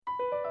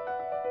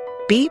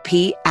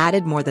BP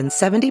added more than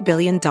 $70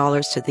 billion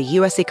to the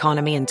U.S.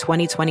 economy in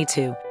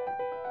 2022.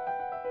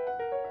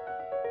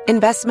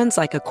 Investments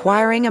like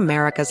acquiring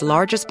America's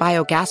largest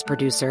biogas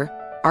producer,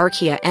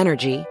 Archaea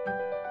Energy,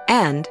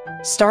 and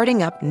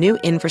starting up new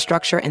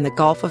infrastructure in the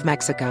Gulf of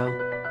Mexico.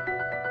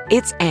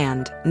 It's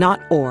and,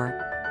 not or.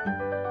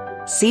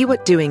 See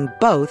what doing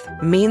both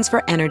means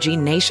for energy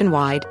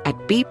nationwide at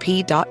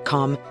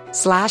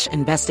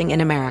bp.com/investing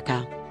in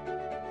America.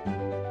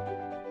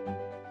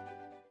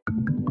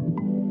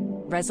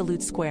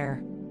 Resolute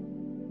Square.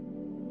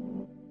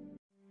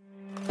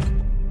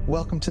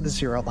 Welcome to the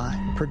Zero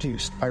Line,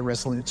 produced by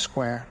Resolute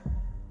Square.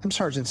 I'm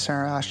Sergeant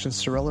Sarah Ashton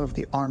Cirillo of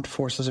the Armed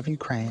Forces of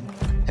Ukraine,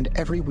 and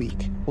every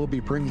week we'll be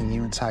bringing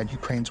you inside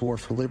Ukraine's war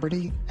for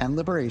liberty and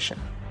liberation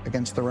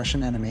against the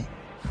Russian enemy,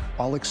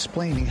 while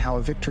explaining how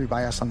a victory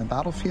by us on the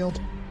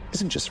battlefield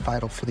isn't just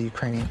vital for the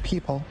Ukrainian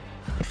people,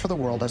 but for the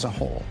world as a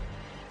whole.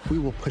 We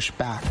will push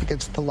back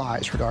against the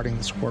lies regarding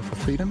this war for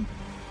freedom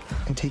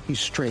and take you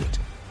straight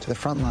to the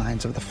front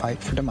lines of the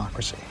fight for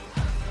democracy.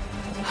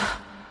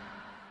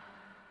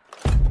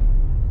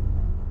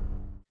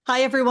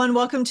 Hi, everyone.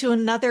 Welcome to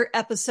another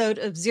episode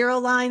of Zero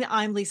Line.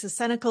 I'm Lisa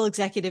Senecal,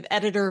 executive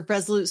editor of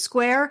Resolute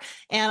Square,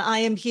 and I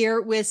am here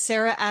with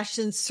Sarah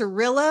Ashton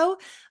Cirillo.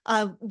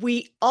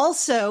 We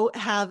also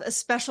have a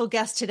special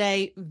guest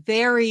today.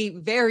 Very,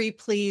 very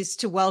pleased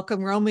to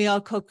welcome Romeo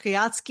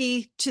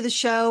Kokriatsky to the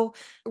show.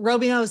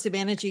 Romeo is the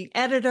managing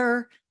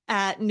editor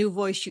at New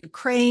Voice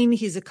Ukraine.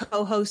 He's a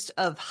co-host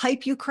of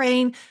Hype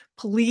Ukraine.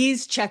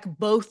 Please check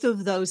both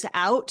of those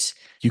out.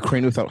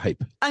 Ukraine Without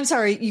Hype. I'm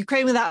sorry,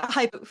 Ukraine Without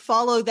Hype.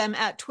 Follow them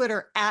at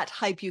Twitter at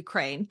Hype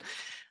Ukraine.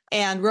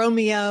 And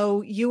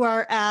Romeo, you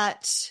are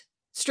at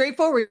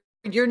straightforward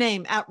your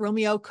name at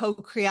Romeo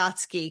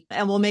Kokriatsky,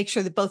 and we'll make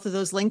sure that both of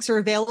those links are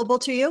available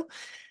to you.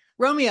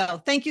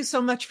 Romeo, thank you so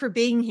much for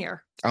being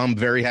here. I'm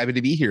very happy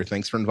to be here.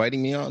 Thanks for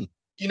inviting me on.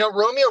 You know,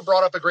 Romeo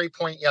brought up a great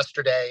point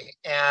yesterday,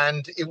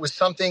 and it was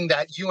something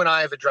that you and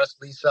I have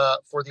addressed, Lisa,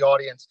 for the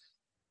audience.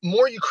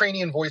 More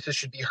Ukrainian voices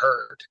should be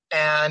heard.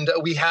 And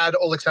we had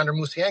Alexander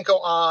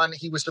Musienko on.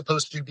 He was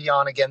supposed to be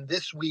on again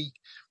this week.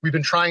 We've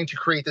been trying to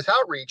create this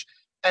outreach.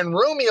 And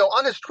Romeo,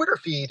 on his Twitter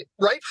feed,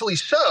 rightfully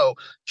so,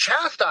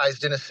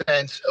 chastised, in a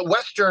sense,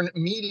 Western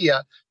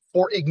media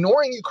for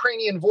ignoring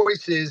Ukrainian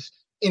voices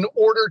in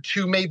order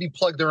to maybe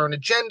plug their own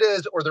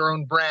agendas or their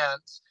own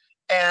brands.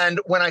 And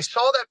when I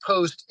saw that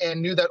post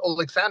and knew that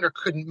Alexander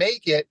couldn't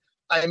make it,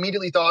 I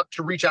immediately thought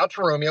to reach out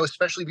to Romeo,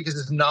 especially because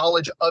his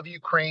knowledge of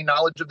Ukraine,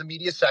 knowledge of the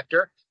media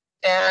sector.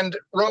 And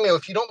Romeo,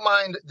 if you don't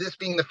mind this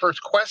being the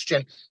first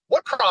question,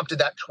 what prompted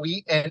that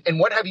tweet? And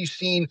what have you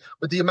seen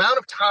with the amount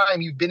of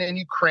time you've been in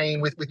Ukraine,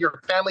 with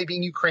your family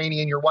being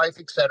Ukrainian, your wife,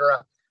 et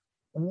cetera?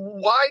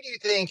 Why do you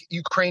think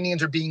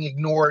Ukrainians are being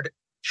ignored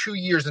 2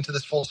 years into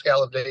this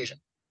full-scale invasion?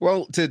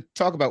 Well, to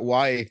talk about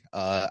why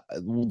I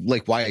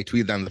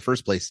tweeted that in the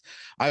first place,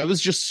 I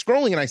was just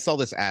scrolling and I saw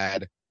this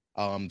ad.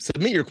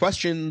 Submit your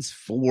questions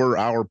for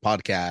our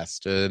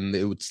podcast, and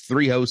it was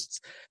 3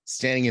 hosts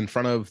standing in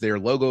front of their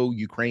logo,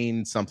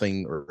 Ukraine,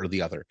 something or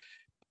the other.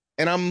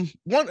 And I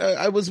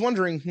was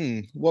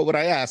wondering, what would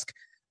I ask?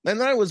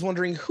 And then I was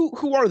wondering,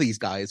 who are these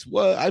guys?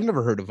 Well, I've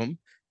never heard of them.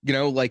 You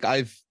know, like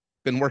I've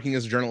been working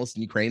as a journalist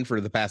in Ukraine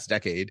for the past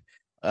decade.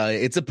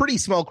 It's a pretty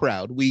small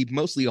crowd. We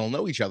mostly all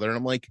know each other, and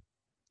I'm like,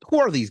 who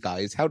are these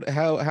guys?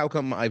 How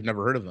come I've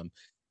never heard of them?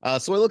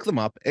 So I looked them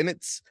up, and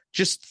it's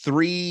just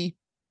 3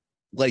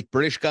 like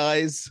British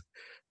guys,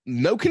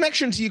 no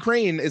connection to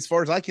Ukraine as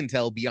far as I can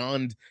tell,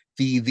 beyond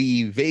the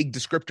vague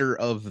descriptor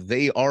of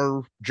they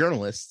are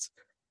journalists.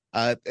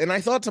 And I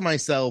thought to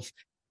myself,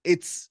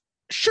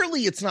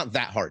 surely it's not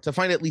that hard to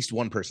find at least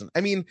one person.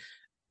 I mean,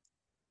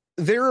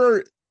 there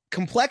are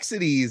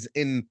complexities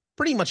in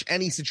pretty much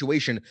any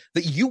situation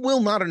that you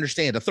will not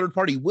understand. A third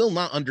party will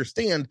not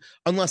understand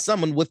unless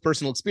someone with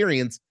personal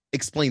experience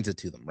explains it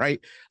to them,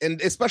 right?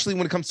 And especially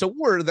when it comes to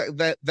war,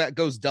 that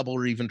goes double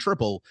or even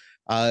triple.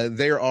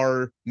 There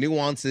are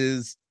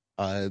nuances,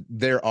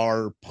 there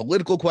are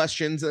political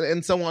questions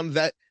and so on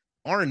that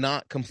are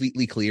not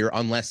completely clear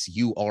unless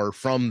you are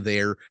from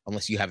there,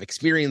 unless you have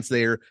experience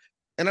there.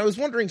 And I was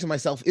wondering to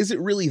myself, is it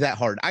really that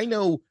hard? I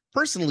know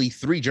personally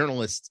 3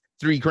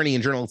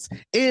 Ukrainian journalists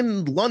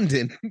in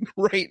London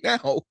right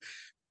now.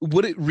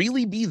 Would it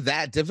really be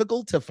that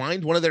difficult to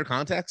find one of their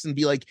contacts and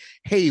be like,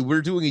 hey,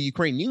 we're doing a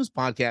Ukraine news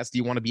podcast. Do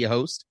you want to be a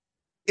host?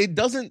 It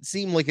doesn't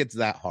seem like it's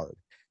that hard.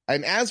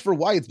 And as for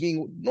why it's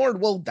being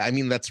ignored, well, I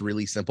mean, that's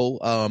really simple.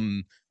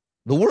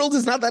 The world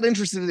is not that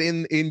interested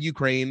in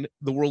Ukraine.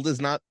 The world is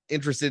not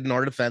interested in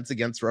our defense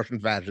against Russian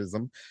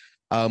fascism.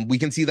 We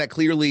can see that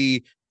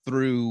clearly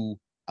through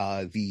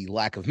the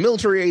lack of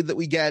military aid that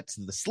we get,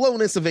 the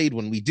slowness of aid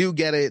when we do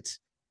get it,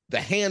 the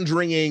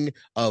hand-wringing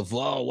of,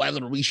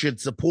 whether we should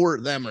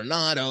support them or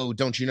not. Oh,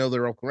 don't you know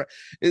they're all correct?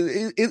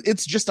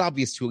 It's just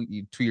obvious 2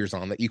 years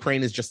on that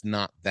Ukraine is just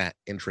not that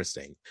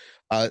interesting.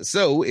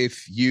 So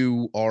if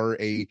you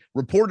are a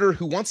reporter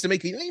who wants to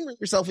make a name for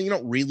yourself and you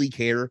don't really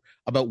care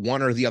about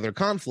one or the other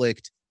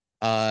conflict,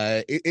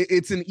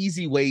 it's an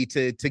easy way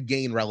to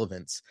gain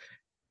relevance.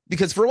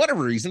 because for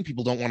whatever reason,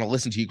 people don't want to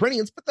listen to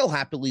Ukrainians, but they'll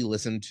happily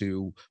listen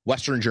to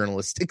Western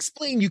journalists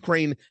explain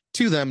Ukraine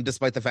to them,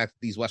 despite the fact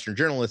that these Western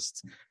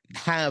journalists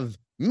have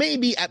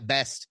maybe at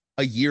best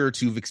a year or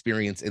two of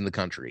experience in the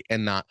country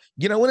and not,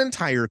 an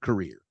entire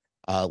career,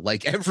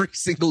 like every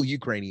single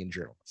Ukrainian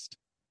journalist.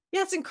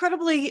 Yeah, it's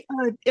incredibly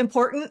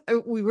important.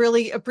 We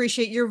really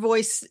appreciate your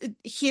voice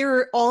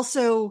here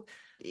also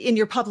in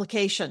your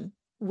publication,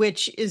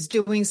 which is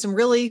doing some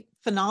really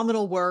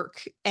phenomenal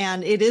work.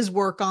 And it is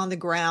work on the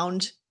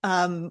ground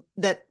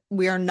that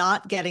we are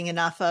not getting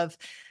enough of.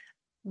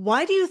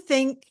 Why do you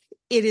think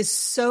it is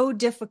so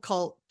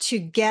difficult to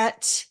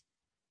get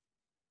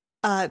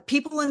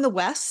people in the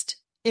West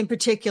in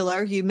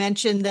particular? You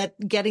mentioned that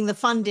getting the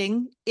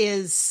funding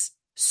is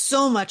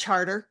so much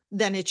harder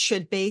than it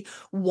should be.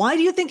 Why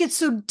do you think it's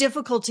so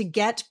difficult to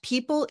get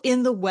people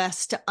in the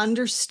West to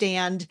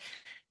understand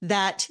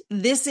that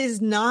this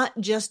is not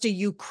just a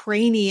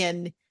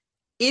Ukrainian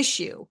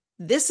issue?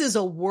 This is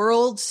a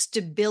world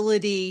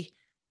stability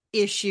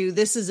issue.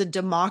 This is a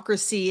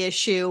democracy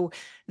issue.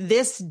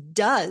 This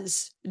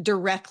does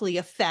directly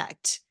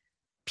affect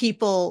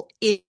people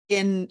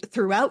in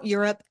throughout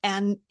Europe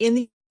and in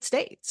the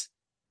States.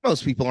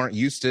 Most people aren't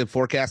used to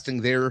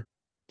forecasting their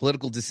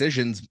political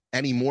decisions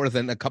any more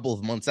than a couple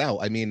of months out.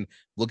 I mean,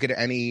 look at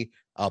any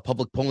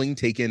public polling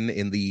taken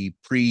in the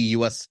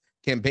pre-U.S.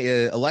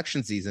 campaign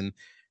election season,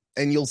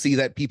 and you'll see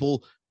that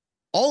people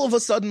all of a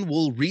sudden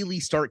will really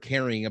start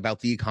caring about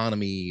the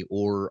economy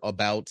or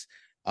about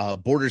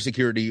border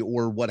security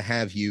or what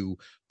have you,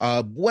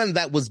 when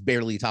that was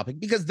barely a topic,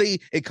 because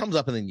it comes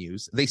up in the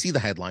news, they see the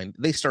headline,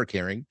 they start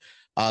caring.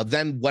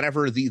 Then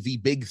whatever the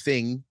big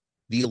thing,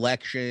 the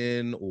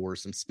election or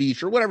some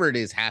speech or whatever it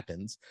is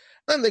happens,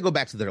 then they go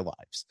back to their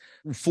lives.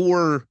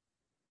 For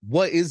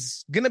what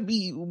is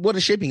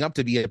shaping up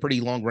to be a pretty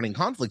long running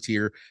conflict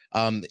here,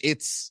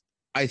 it's,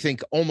 I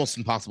think, almost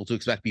impossible to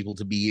expect people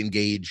to be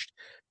engaged.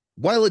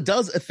 While it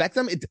does affect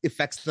them, it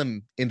affects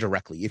them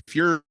indirectly. If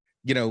you're,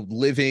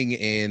 living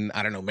in,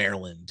 I don't know,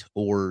 Maryland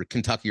or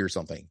Kentucky or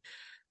something,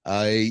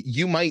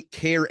 you might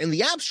care in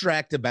the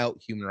abstract about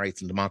human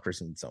rights and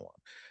democracy and so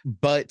on.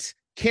 But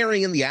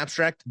caring in the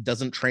abstract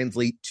doesn't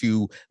translate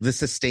to the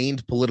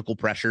sustained political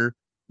pressure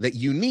that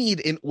you need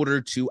in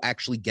order to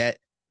actually get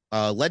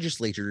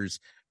legislators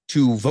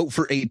to vote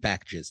for aid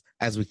packages,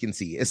 as we can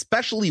see,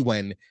 especially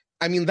when,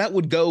 that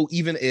would go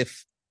even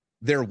if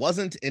there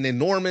wasn't an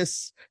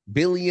enormous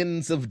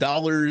billions of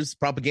dollars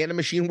propaganda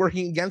machine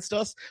working against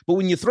us. But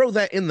when you throw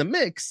that in the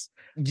mix,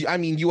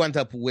 you end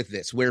up with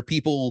this, where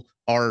people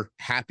are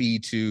happy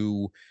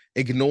to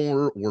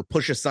ignore or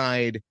push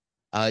aside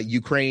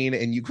Ukraine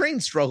and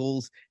Ukraine's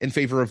struggles in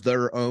favor of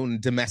their own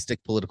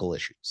domestic political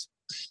issues.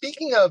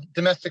 Speaking of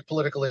domestic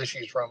political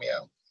issues,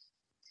 Romeo,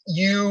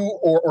 you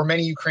or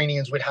many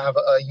Ukrainians would have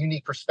a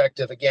unique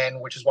perspective,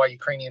 again, which is why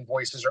Ukrainian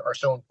voices are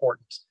so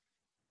important.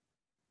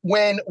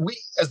 When we,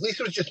 as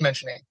Lisa was just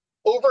mentioning,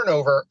 over and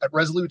over at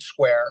Resolute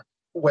Square,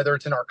 whether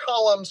it's in our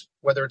columns,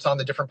 whether it's on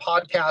the different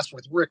podcasts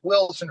with Rick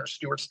Wilson or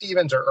Stuart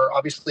Stevens, or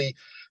obviously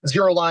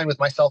Zero Line with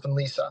myself and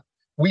Lisa,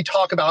 we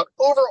talk about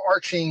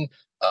overarching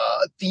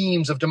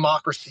themes of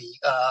democracy,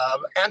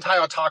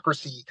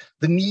 anti-autocracy,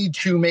 the need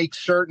to make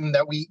certain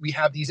that we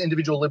have these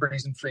individual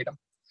liberties and freedom.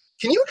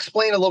 Can you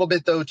explain a little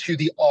bit, though, to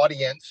the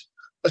audience,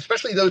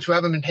 especially those who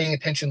haven't been paying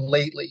attention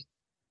lately,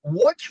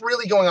 what's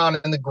really going on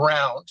in the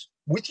ground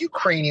with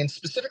Ukrainians,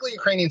 specifically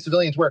Ukrainian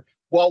civilians, where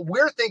while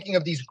we're thinking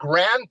of these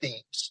grand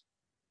themes,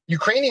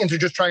 Ukrainians are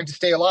just trying to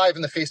stay alive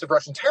in the face of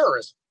Russian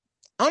terrorism?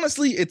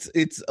 Honestly,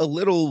 it's a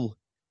little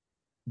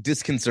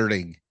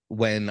disconcerting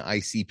when I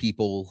see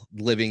people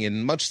living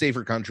in much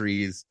safer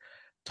countries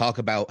talk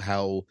about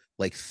how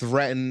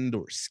threatened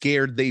or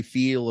scared they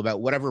feel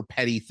about whatever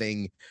petty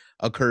thing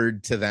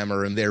occurred to them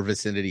or in their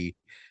vicinity.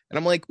 And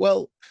I'm like,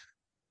 well,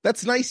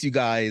 that's nice, you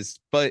guys,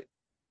 but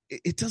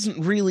it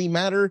doesn't really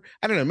matter.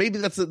 I don't know. Maybe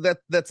that's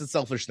a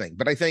selfish thing,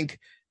 but I think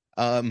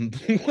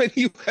when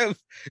you have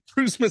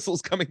cruise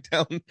missiles coming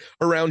down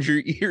around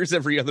your ears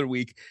every other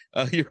week,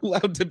 you're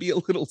allowed to be a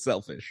little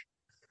selfish.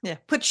 Yeah,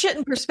 put shit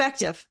in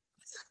perspective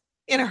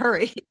in a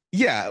hurry.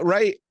 Yeah,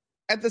 right.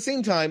 At the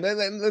same time,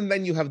 and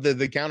then you have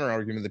the counter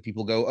argument that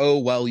people go, oh,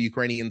 well,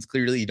 Ukrainians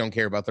clearly don't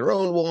care about their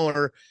own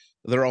war.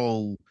 They're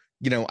all,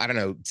 I don't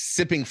know,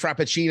 sipping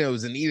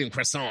frappuccinos and eating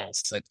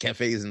croissants at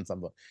cafes and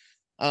something.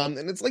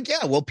 And it's like,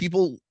 yeah, well,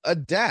 people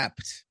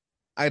adapt.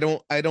 I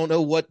don't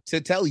know what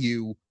to tell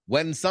you.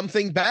 When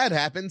something bad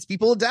happens,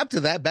 people adapt to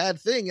that bad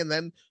thing and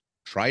then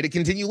try to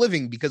continue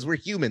living because we're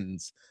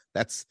humans.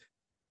 That's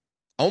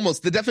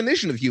almost the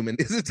definition of human,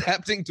 is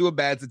adapting to a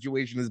bad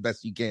situation as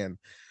best you can.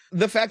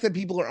 The fact that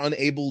people are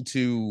unable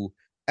to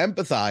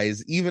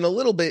empathize even a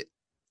little bit,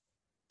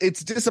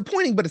 it's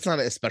disappointing, but it's not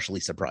especially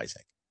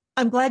surprising.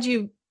 I'm glad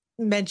you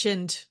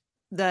mentioned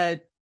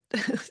the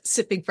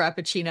sipping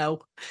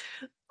frappuccino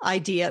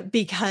idea,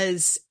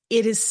 because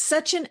it is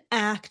such an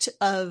act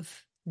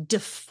of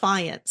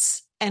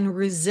defiance and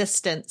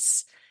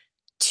resistance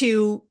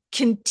to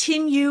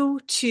continue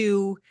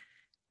to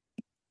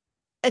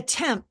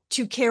attempt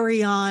to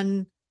carry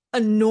on a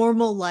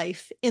normal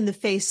life in the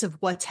face of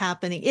what's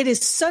happening. It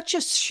is such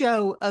a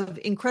show of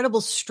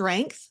incredible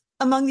strength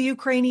among the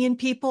Ukrainian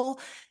people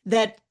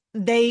that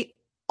they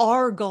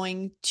are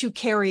going to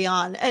carry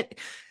on.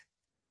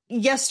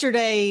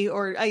 Yesterday,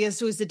 or I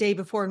guess it was the day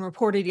before and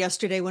reported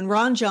yesterday, when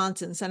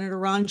Senator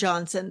Ron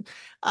Johnson,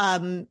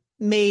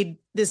 made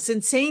this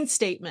insane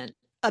statement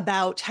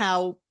about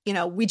how,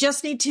 we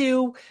just need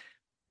to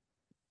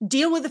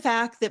deal with the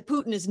fact that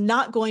Putin is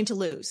not going to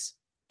lose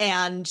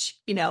and,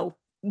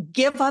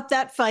 give up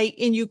that fight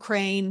in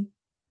Ukraine.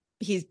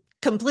 He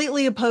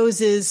completely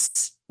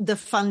opposes the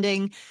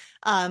funding.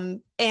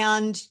 And,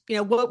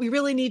 what we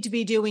really need to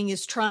be doing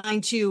is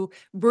trying to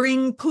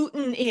bring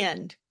Putin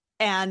in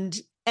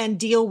and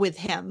deal with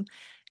him.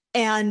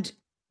 And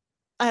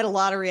I had a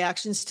lot of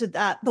reactions to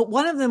that. But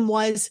one of them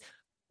was,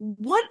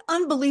 what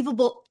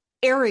unbelievable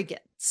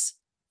arrogance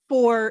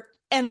for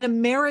an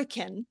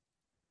American,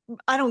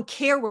 I don't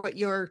care what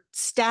your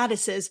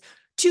status is,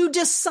 to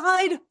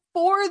decide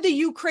for the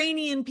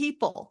Ukrainian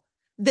people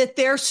that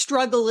their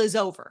struggle is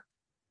over.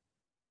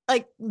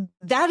 Like,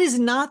 that is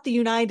not the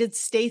United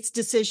States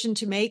decision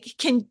to make.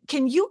 Can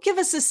you give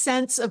us a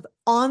sense of,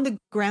 on the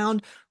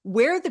ground,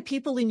 where the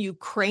people in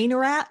Ukraine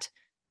are at?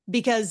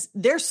 Because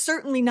they're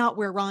certainly not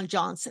where Ron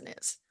Johnson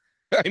is.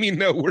 I mean,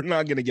 no, we're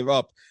not going to give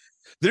up.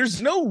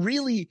 There's no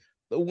really,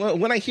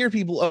 when I hear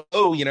people,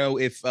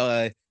 if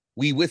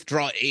we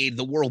withdraw aid,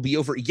 the war will be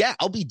over. Yeah,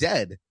 I'll be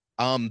dead.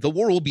 The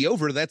war will be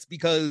over. That's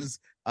because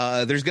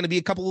there's going to be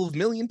a couple of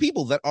million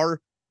people that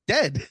are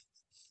dead.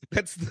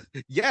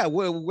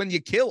 When you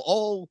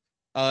kill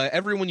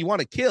everyone you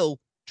want to kill,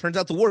 turns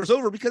out the war is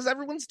over because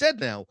everyone's dead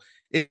now.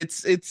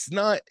 It's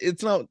not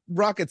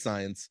rocket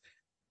science.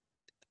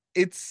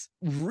 It's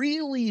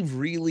really,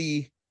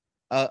 really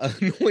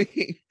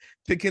annoying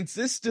to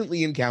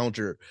consistently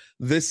encounter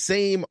the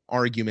same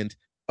argument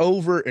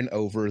over and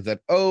over that,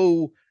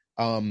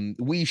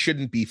 we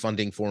shouldn't be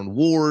funding foreign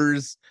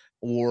wars,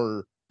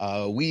 or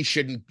we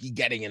shouldn't be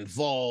getting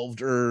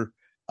involved, or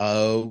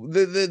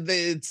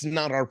it's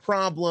not our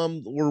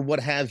problem, or what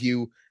have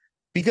you.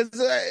 Because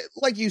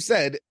like you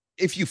said,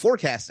 if you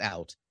forecast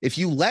out, if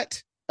you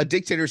let a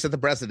dictator set the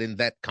precedent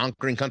that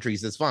conquering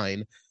countries is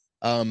fine,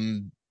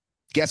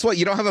 guess what?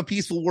 You don't have a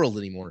peaceful world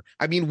anymore.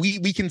 I mean,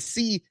 we can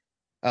see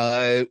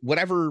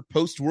whatever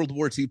post-World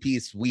War II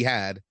peace we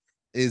had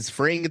is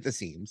fraying at the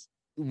seams.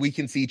 We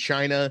can see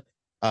China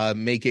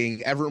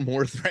making ever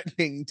more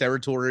threatening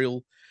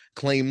territorial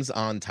claims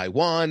on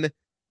Taiwan.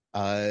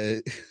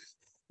 We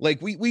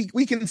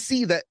can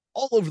see that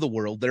all over the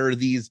world there are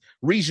these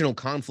regional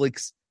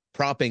conflicts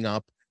propping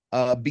up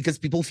because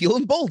people feel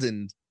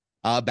emboldened.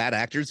 Bad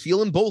actors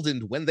feel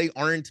emboldened when they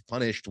aren't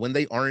punished, when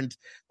they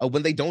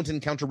don't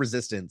encounter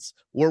resistance,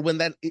 or when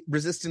that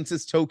resistance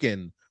is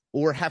token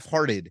or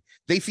half-hearted.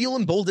 They feel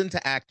emboldened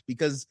to act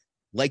because,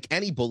 like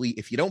any bully,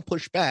 if you don't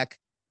push back,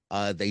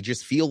 they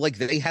just feel like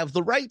they have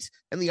the right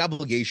and the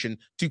obligation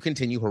to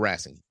continue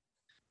harassing you.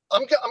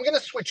 I'm going to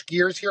switch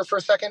gears here for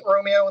a second,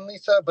 Romeo and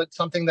Lisa, but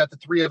something that the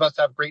three of us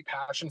have great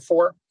passion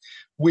for,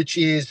 which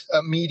is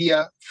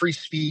media, free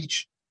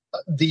speech,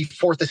 the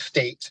fourth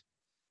estate.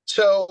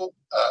 So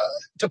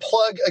to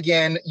plug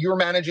again, you're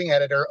managing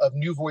editor of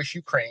New Voice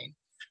Ukraine,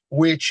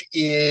 which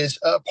is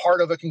a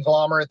part of a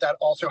conglomerate that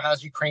also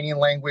has Ukrainian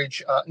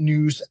language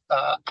news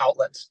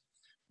outlets.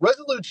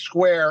 Resolute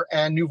Square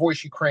and New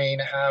Voice Ukraine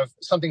have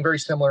something very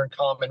similar in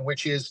common,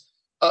 which is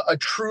a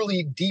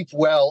truly deep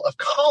well of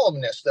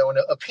columnists, though, and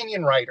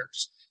opinion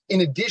writers,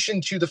 in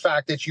addition to the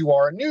fact that you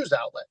are a news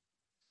outlet.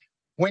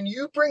 When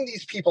you bring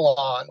these people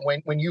on,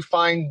 when you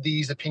find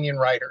these opinion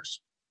writers,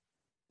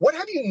 what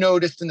have you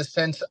noticed in the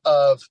sense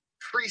of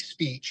free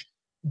speech?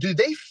 Do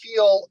they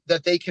feel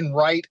that they can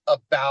write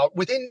about,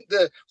 within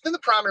the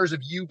parameters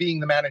of you being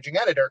the managing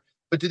editor,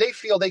 but do they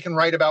feel they can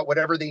write about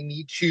whatever they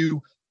need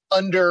to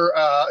under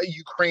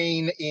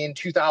Ukraine in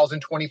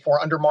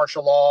 2024, under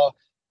martial law,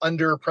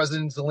 under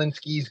President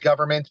Zelensky's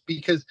government?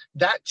 Because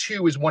that,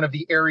 too, is one of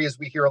the areas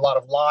we hear a lot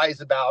of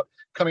lies about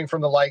coming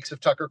from the likes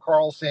of Tucker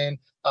Carlson,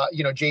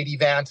 J.D.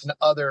 Vance and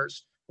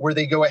others, where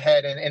they go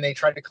ahead and they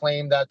try to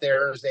claim that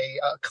there's a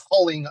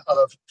culling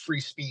of free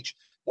speech.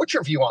 What's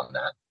your view on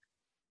that?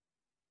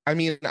 I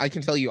mean, I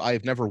can tell you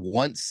I've never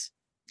once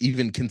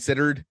even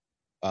considered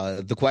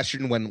the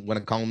question when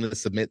a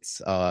columnist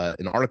submits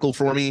an article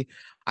for me.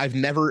 I've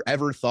never,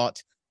 ever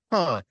thought,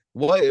 what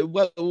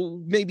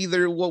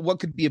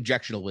could be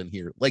objectionable in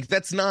here? Like,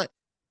 that's not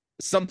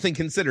something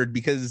considered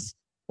because,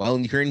 well,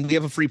 in Ukraine, we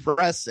have a free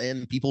press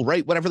and people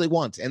write whatever they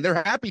want and they're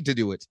happy to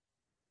do it.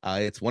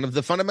 It's one of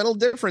the fundamental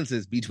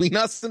differences between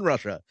us and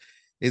Russia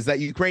is that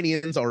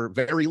Ukrainians are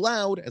very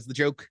loud. As the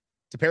joke,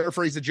 to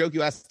paraphrase the joke,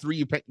 you ask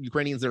three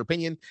Ukrainians their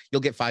opinion,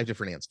 you'll get 5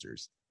 different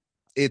answers.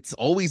 It's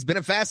always been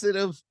a facet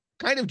of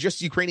kind of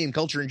just Ukrainian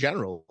culture in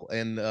general.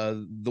 And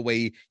the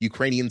way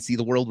Ukrainians see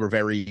the world, we're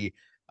very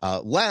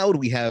loud.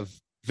 We have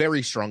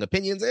very strong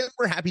opinions, and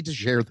we're happy to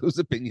share those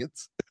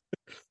opinions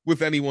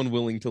with anyone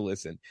willing to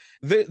listen.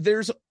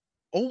 There's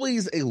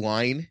always a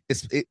line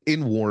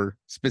in war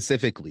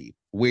specifically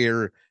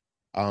where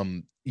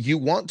You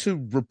want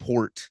to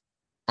report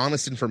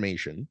honest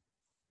information,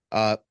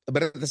 but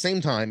at the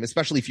same time,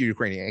 especially if you're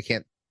Ukrainian, I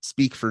can't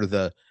speak for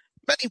the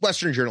many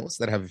Western journalists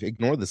that have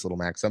ignored this little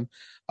maxim,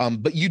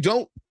 but you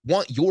don't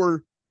want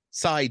your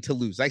side to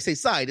lose. I say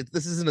side,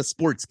 this isn't a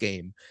sports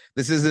game.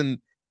 This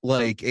isn't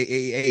like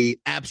a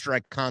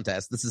abstract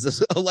contest. This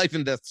is a life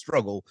and death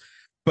struggle,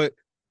 but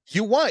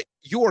you want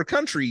your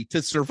country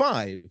to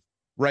survive,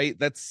 right?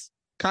 That's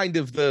kind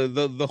of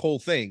the whole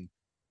thing.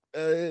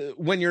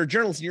 When you're a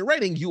journalist and you're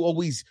writing,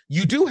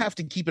 you do have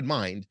to keep in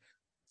mind,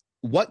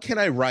 what can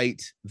I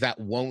write that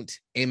won't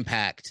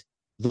impact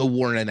the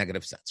war in a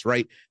negative sense,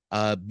 right?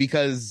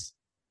 Because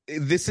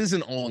this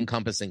isn't all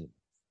encompassing.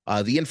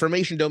 The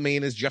information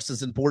domain is just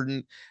as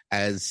important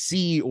as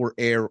sea or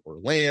air or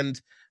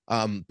land,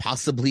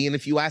 possibly in a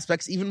few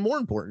aspects even more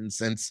important,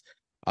 since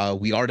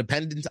we are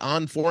dependent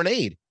on foreign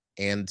aid,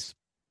 and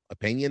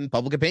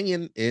public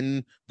opinion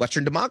in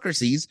Western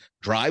democracies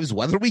drives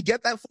whether we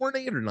get that foreign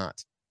aid or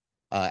not,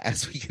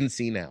 as we can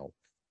see now.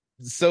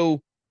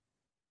 So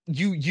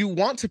you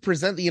want to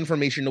present the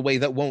information in a way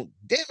that won't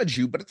damage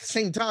you, but at the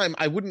same time,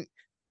 I wouldn't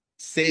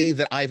say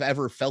that I've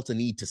ever felt a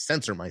need to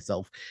censor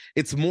myself.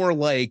 It's more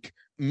like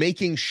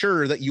making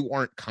sure that you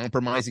aren't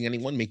compromising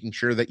anyone, making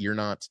sure that you're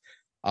not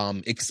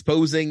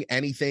exposing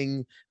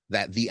anything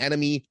that the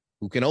enemy,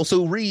 who can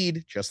also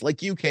read just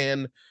like you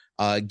can,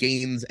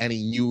 gains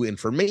any new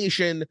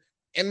information,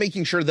 and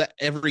making sure that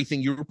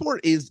everything you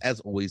report is, as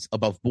always,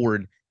 above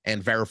board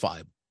and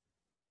verifiable.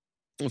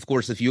 Of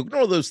course, if you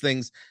ignore those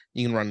things,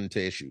 you can run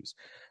into issues.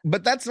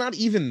 But that's not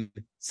even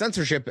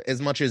censorship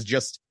as much as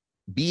just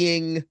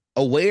being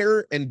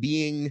aware and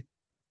being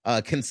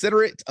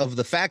considerate of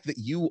the fact that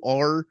you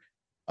are,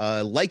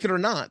 like it or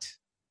not,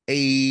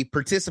 a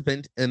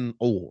participant in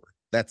a war.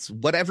 That's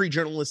what every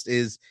journalist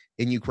is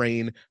in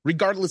Ukraine,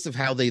 regardless of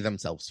how they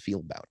themselves feel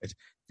about it,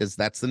 because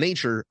that's the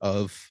nature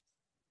of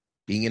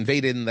being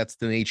invaded, and that's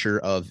the nature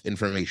of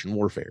information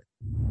warfare.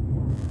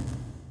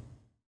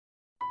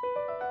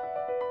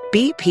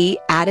 BP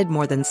added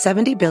more than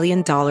 $70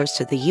 billion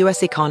to the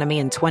U.S. economy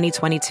in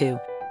 2022.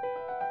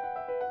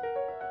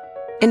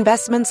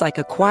 Investments like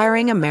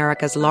acquiring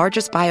America's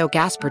largest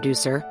biogas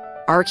producer,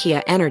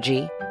 Archaea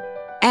Energy,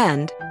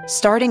 and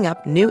starting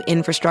up new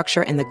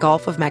infrastructure in the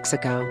Gulf of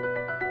Mexico.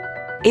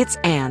 It's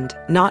and,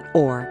 not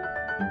or.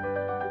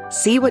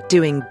 See what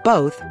doing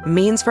both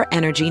means for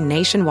energy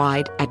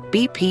nationwide at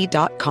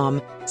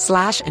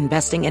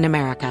bp.com/investing in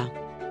America.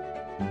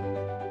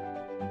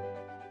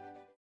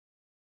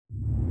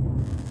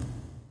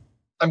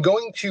 I'm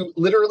going to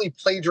literally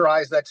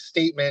plagiarize that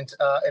statement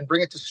and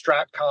bring it to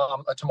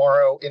Stratcom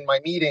tomorrow in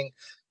my meeting,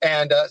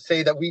 and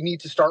say that we need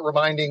to start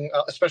reminding,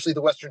 especially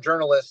the Western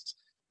journalists,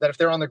 that if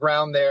they're on the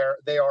ground there,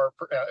 they are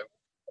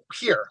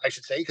here, I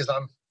should say, because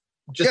I'm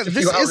just a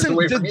few hours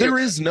away from there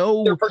is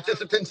no... They're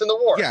participants in the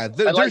war. Yeah,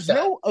 there's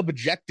no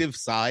objective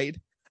side.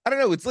 I don't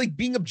know. It's like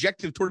being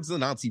objective towards the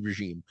Nazi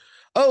regime.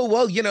 Oh,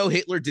 well,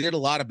 Hitler did a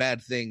lot of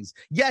bad things.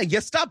 Yeah, you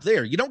stop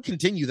there. You don't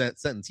continue that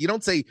sentence. You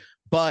don't say,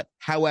 but,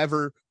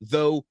 however,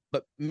 though,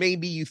 but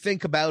maybe you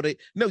think about it.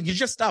 No, you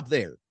just stop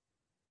there.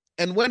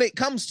 And when it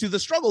comes to the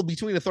struggle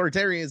between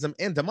authoritarianism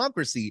and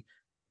democracy,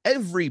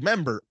 every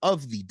member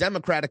of the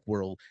democratic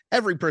world,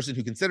 every person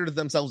who considers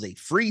themselves a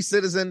free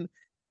citizen,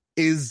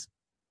 is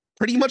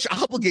pretty much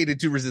obligated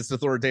to resist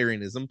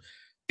authoritarianism,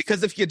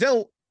 because if you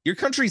don't, your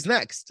country's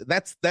next.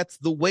 That's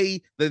the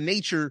way, the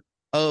nature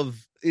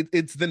of it,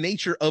 it's the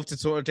nature of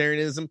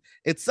totalitarianism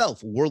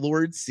itself.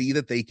 Warlords see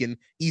that they can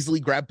easily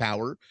grab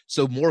power,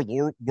 so more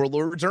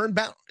warlords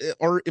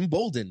are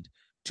emboldened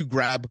to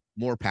grab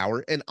more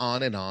power, and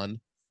on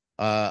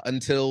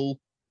until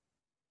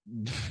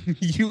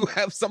you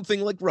have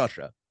something like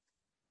Russia.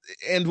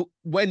 And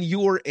when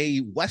you're a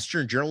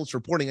Western journalist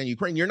reporting on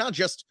Ukraine, you're not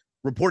just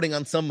reporting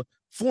on some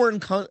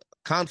foreign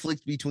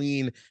conflict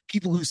between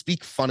people who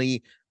speak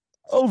funny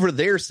over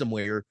there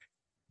somewhere.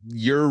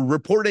 You're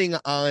reporting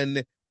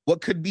on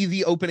what could be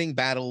the opening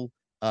battle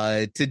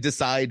to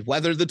decide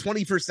whether the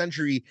 21st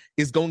century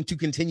is going to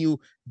continue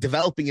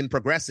developing and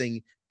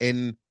progressing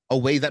in a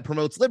way that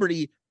promotes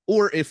liberty,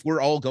 or if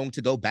we're all going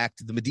to go back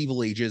to the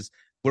medieval ages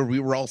where we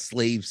were all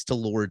slaves to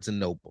lords and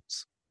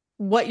nobles.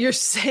 What you're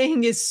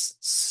saying is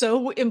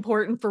so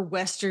important for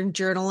Western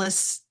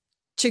journalists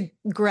to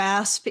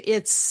grasp.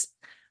 It's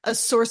a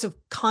source of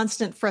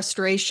constant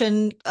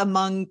frustration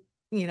among,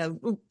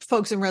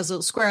 folks in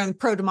Resolute Square and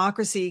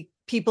pro-democracy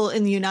people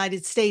in the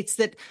United States,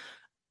 that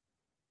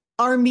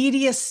our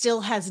media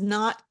still has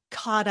not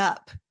caught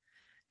up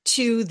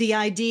to the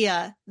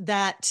idea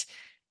that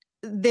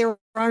there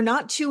are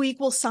not two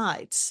equal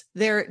sides.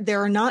 There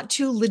are not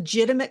two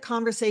legitimate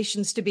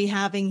conversations to be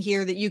having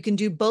here, that you can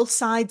do both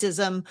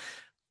sidesism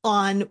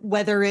on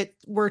whether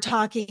we're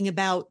talking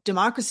about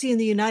democracy in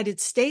the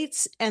United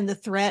States and the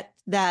threat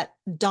that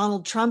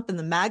Donald Trump and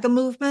the MAGA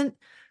movement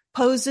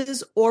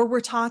poses, or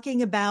we're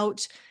talking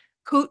about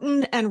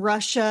Putin and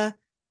Russia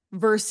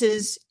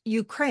versus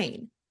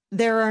Ukraine.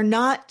 There are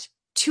not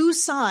two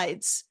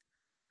sides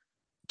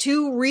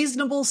two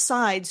reasonable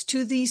sides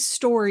to these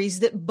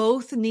stories that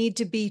both need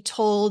to be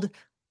told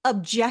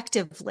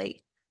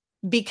objectively,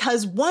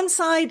 because one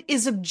side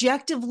is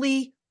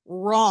objectively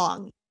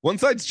wrong. One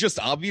side's just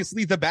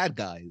obviously the bad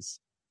guys.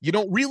 You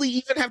don't really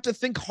even have to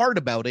think hard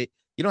about it.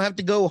 You don't have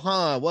to go,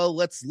 well,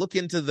 let's look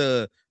into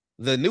the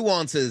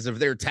nuances of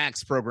their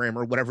tax program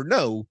or whatever.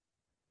 No,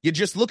 you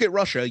just look at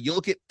Russia. You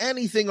look at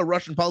anything a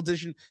Russian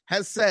politician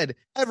has said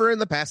ever in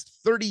the past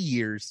 30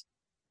 years,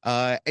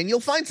 and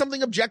you'll find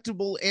something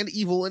objectable and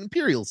evil and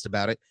imperialist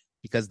about it,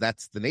 because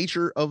that's the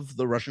nature of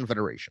the Russian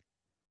Federation.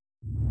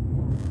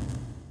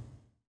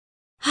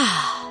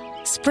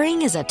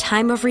 Spring is a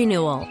time of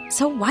renewal,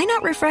 so why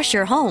not refresh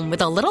your home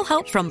with a little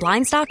help from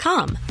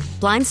Blinds.com?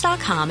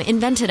 Blinds.com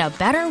invented a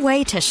better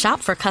way to shop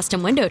for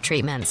custom window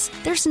treatments.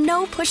 There's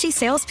no pushy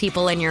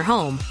salespeople in your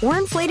home or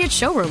inflated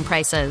showroom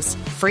prices.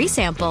 Free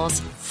samples,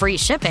 free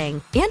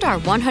shipping, and our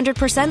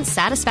 100%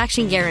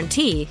 satisfaction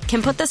guarantee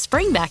can put the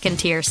spring back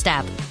into your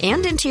step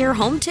and into your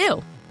home,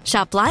 too.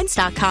 Shop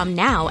Blinds.com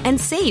now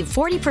and save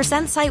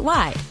 40%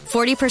 site-wide.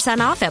 40%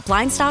 off at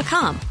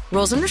Blinds.com.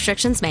 Rules and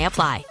restrictions may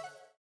apply.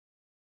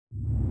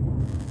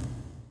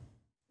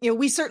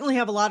 We certainly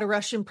have a lot of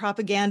Russian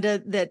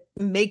propaganda that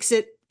makes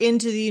it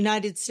into the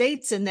United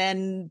States and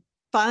then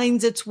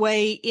finds its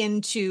way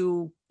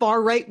into far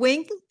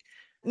right-wing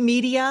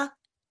media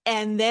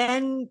and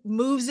then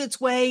moves its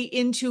way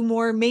into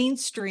more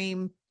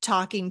mainstream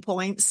talking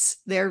points.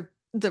 The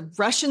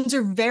Russians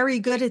are very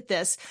good at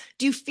this.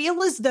 Do you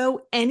feel as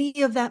though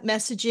any of that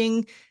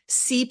messaging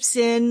seeps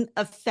in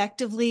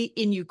effectively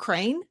in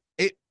Ukraine?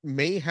 It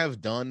may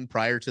have done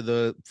prior to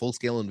the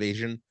full-scale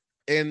invasion,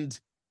 and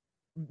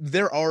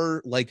there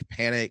are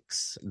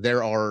panics,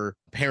 there are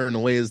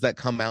paranoias that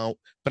come out,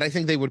 but I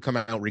think they would come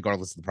out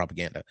regardless of the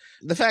propaganda.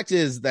 The fact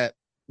is that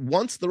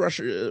once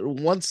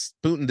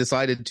Putin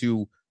decided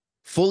to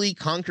fully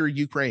conquer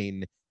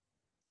Ukraine,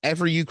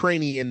 every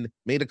Ukrainian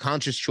made a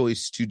conscious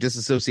choice to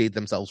disassociate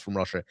themselves from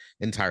Russia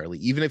entirely,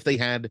 even if they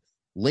had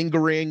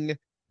lingering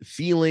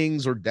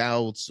feelings or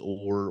doubts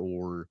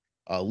or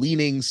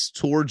leanings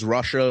towards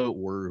Russia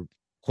or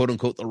quote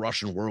unquote the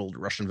Russian world,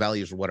 Russian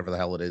values, or whatever the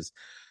hell it is.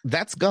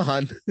 That's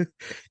gone.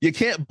 You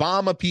can't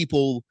bomb a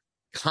people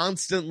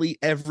constantly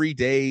every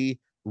day,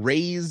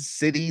 raise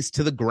cities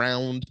to the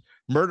ground,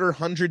 murder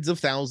hundreds of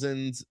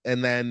thousands,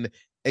 and then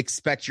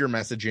expect your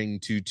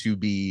messaging to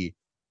be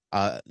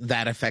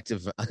that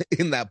effective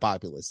in that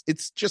populace.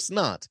 It's just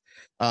not.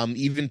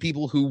 Even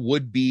people who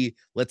would be,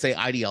 let's say,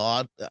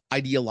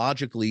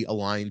 ideologically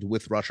aligned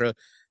with Russia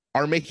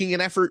are making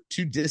an effort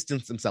to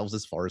distance themselves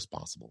as far as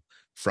possible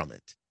from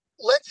it.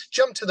 Let's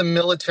jump to the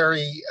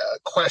military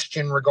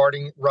question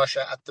regarding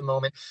Russia at the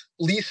moment.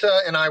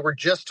 Lisa and I were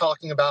just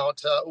talking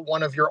about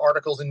one of your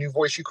articles in New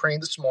Voice Ukraine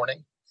this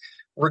morning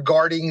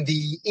regarding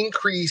the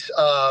increase,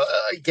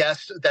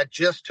 that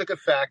just took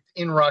effect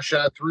in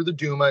Russia through the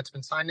Duma. It's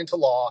been signed into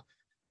law,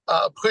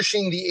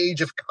 pushing the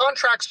age of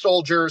contract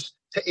soldiers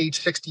to age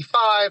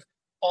 65,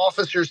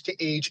 officers to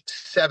age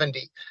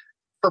 70.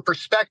 For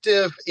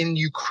perspective, in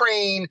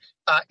Ukraine,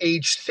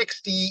 age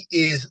 60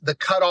 is the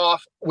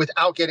cutoff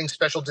without getting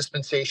special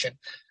dispensation.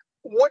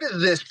 What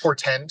does this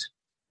portend?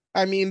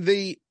 I mean,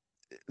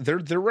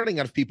 they're running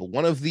out of people.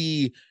 One of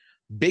the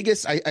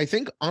biggest, I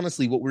think,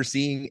 honestly, what we're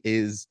seeing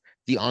is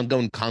the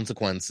ongoing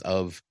consequence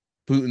of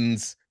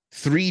Putin's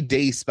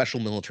 3-day special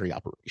military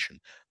operation,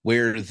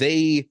 where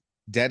they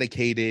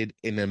dedicated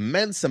an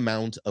immense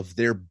amount of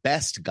their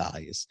best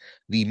guys,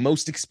 the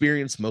most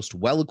experienced, most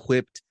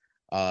well-equipped,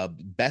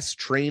 best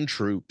trained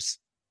troops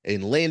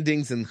in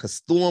landings in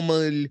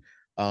Hostomel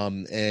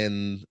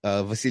and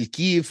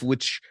Vasilkiv,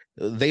 which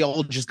they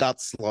all just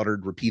got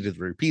slaughtered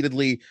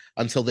repeatedly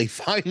until they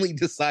finally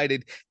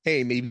decided,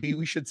 hey, maybe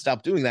we should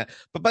stop doing that.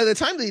 But by the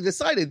time they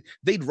decided,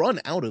 they'd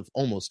run out of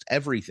almost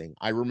everything.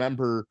 I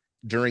remember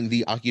during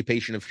the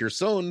occupation of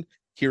Kherson,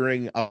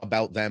 hearing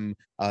about them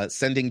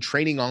sending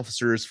training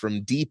officers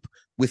from deep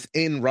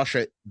within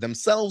Russia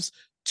themselves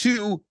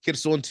to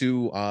Kherson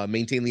to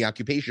maintain the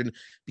occupation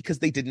because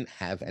they didn't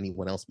have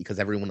anyone else, because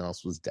everyone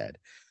else was dead.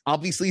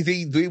 Obviously,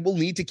 they will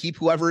need to keep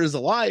whoever is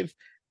alive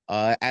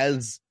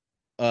as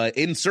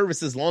in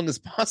service as long as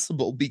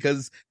possible,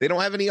 because they don't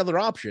have any other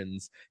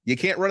options. You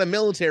can't run a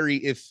military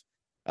if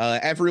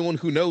everyone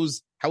who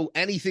knows how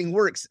anything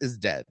works is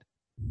dead.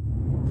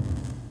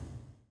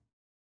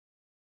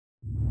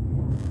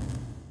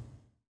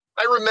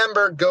 I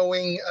remember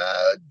going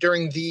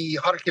during the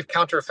Kharkiv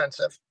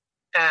counteroffensive,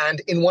 and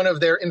in one of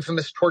their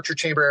infamous torture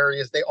chamber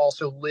areas, they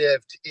also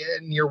lived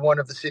near one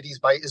of the cities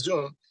by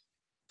Izum.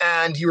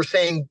 And you were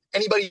saying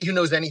anybody who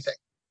knows anything.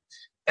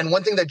 And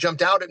one thing that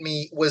jumped out at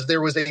me was there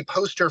was a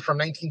poster from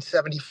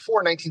 1974,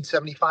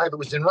 1975. It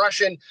was in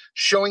Russian,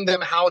 showing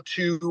them how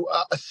to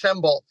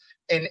assemble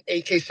an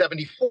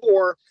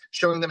AK-74,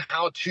 showing them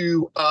how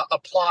to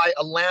apply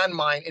a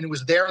landmine. And it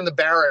was there in the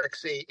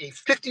barracks, a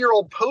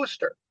 50-year-old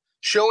poster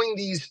showing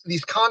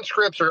these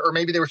conscripts, or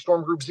maybe they were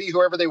Storm Group Z,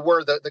 whoever they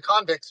were, the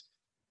convicts,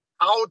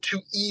 how to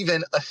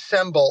even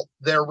assemble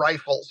their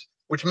rifles,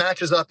 which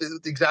matches up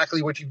with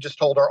exactly what you've just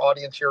told our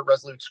audience here at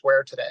Resolute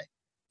Square today.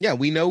 Yeah,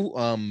 we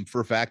know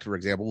for a fact, for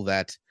example,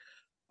 that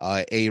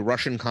a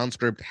Russian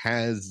conscript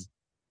has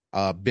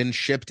been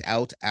shipped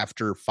out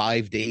after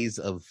 5 days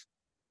of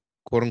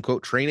quote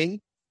unquote training.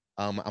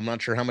 I'm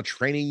not sure how much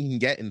training you can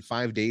get in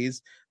 5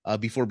 days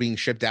before being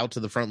shipped out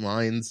to the front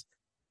lines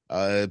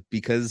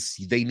because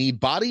they need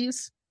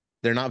bodies.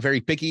 They're not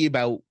very picky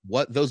about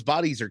what those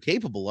bodies are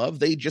capable of.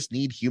 They just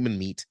need human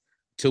meat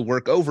to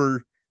work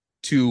over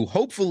to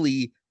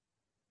hopefully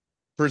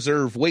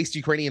preserve waste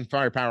Ukrainian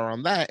firepower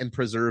on that and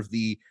preserve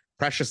the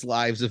precious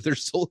lives of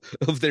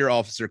their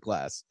officer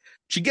class,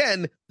 which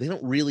again, they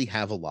don't really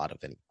have a lot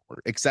of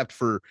anymore, except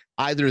for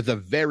either the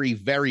very,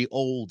 very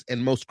old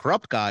and most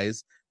corrupt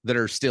guys that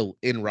are still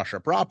in Russia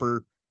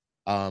proper,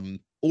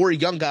 or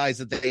young guys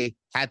that they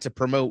had to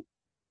promote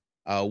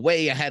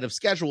way ahead of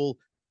schedule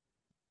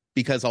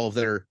because all of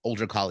their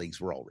older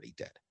colleagues were already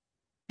dead.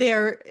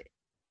 There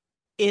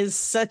is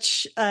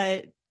such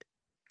a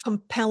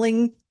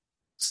compelling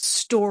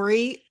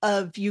story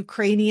of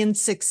Ukrainian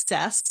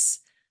success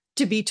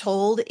to be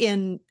told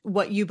in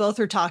what you both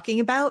are talking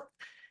about,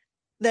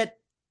 that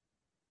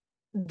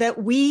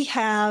we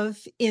have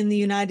in the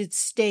United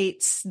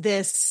States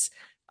this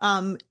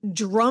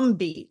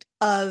drumbeat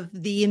of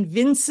the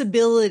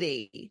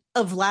invincibility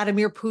of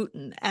Vladimir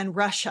Putin and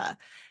Russia.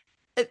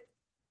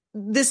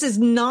 This is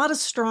not a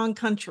strong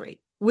country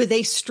with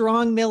a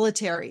strong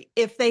military.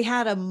 If they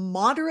had a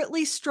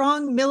moderately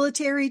strong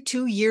military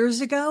 2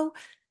 years ago,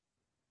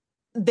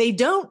 they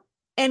don't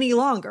any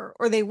longer,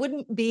 or they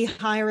wouldn't be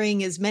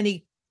hiring as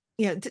many.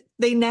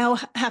 They now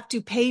have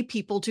to pay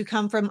people to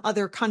come from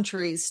other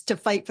countries to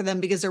fight for them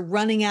because they're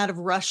running out of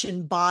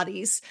Russian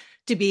bodies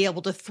to be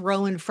able to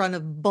throw in front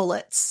of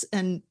bullets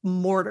and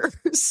mortars.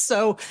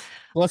 So,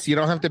 plus, you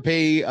don't have to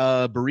pay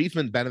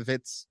bereavement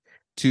benefits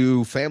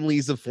to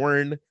families of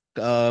foreign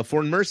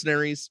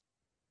mercenaries.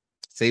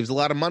 Saves a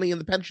lot of money in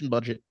the pension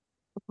budget.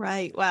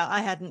 Right. Wow.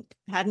 I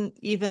hadn't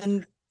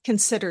even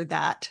considered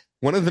that.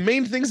 One of the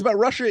main things about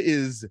Russia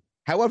is,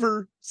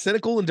 however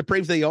cynical and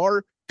depraved they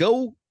are,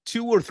 go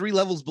 2 or 3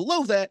 levels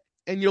below that,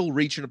 and you'll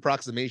reach an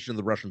approximation of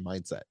the Russian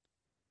mindset.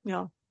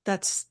 Yeah,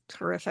 that's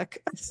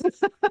terrific.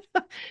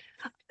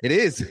 It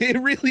is. It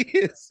really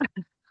is.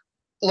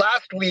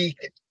 Last week,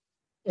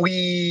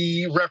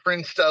 we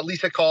referenced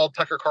Lisa called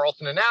Tucker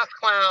Carlson an ass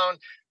clown.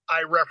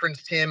 I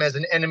referenced him as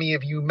an enemy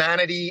of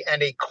humanity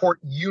and a court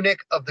eunuch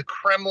of the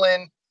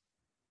Kremlin.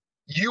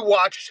 You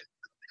watched,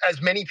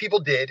 as many people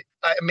did.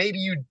 Maybe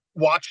you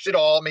watched it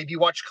all. Maybe you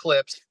watched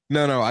clips.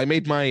 No. I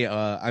made my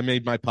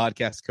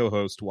podcast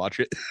co-host watch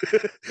it,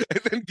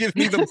 and then give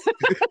me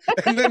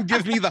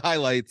the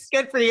highlights.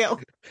 Good for you.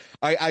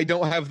 I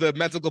don't have the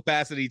mental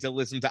capacity to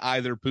listen to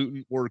either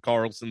Putin or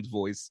Carlson's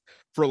voice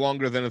for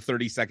longer than a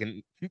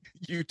 30-second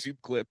YouTube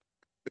clip.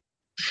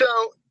 So,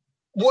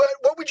 what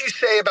would you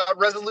say about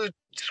Resolute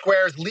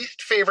Square's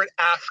least favorite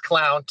ass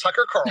clown,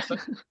 Tucker Carlson,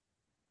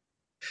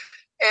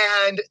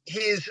 and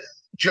his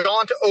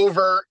jaunt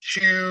over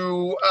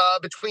to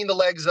between the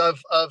legs of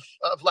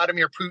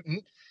Vladimir Putin?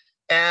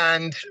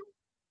 And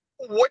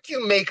what do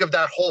you make of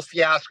that whole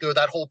fiasco,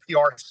 that whole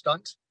PR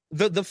stunt?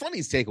 The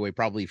funniest takeaway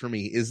probably for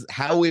me is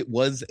how it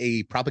was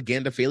a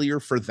propaganda failure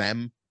for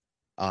them,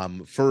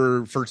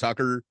 for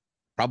Tucker,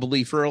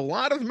 probably for a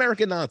lot of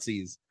American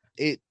Nazis.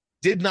 It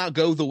did not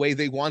go the way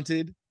they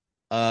wanted,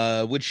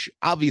 which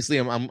obviously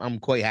I'm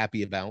quite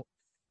happy about.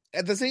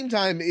 At the same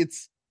time,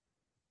 it's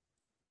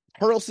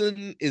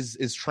Carlson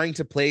is trying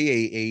to play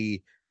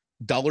a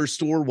dollar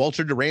store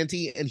Walter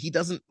Duranty, and he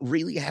doesn't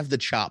really have the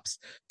chops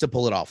to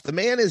pull it off. The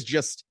man is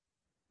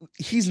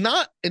he's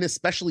not an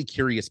especially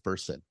curious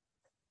person.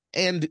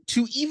 And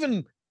to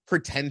even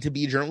pretend to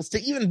be a journalist,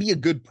 to even be a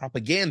good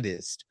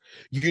propagandist,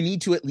 you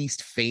need to at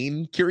least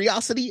feign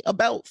curiosity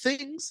about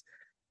things.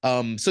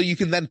 So you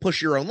can then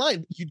push your own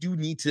line. You do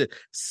need to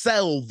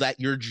sell that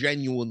you're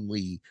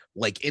genuinely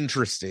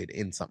interested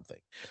in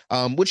something,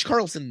 which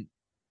Carlson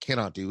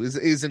cannot do,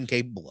 is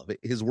incapable of it.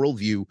 His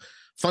worldview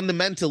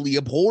fundamentally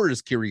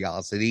abhors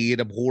curiosity. It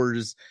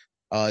abhors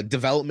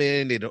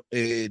development.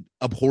 It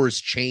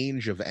abhors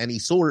change of any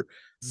sort.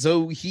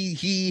 So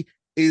he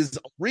is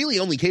really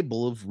only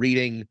capable of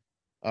reading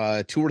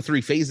 2 or 3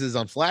 phases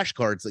on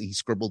flashcards that he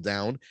scribbled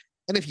down.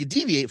 And if you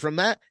deviate from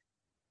that,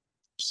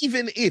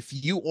 even if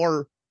you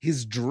are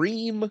his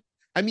dream,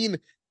 I mean,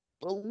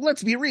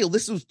 let's be real,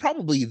 this was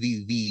probably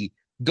the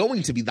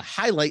going to be the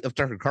highlight of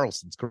Tucker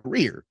Carlson's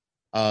career.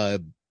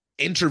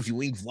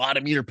 Interviewing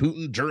Vladimir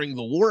Putin during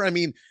the war, I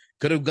mean,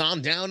 could have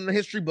gone down in the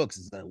history books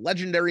as a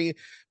legendary,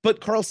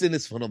 but Carlson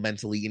is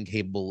fundamentally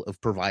incapable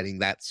of providing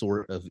that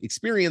sort of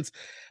experience.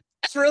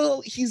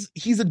 Israel,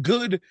 he's a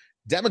good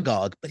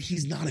demagogue, but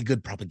he's not a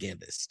good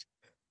propagandist.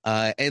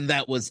 And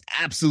that was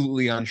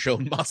absolutely on show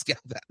in Moscow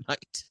that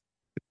night.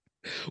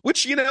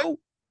 Which,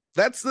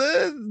 that's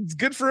it's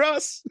good for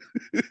us.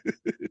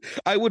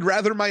 I would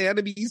rather my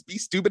enemies be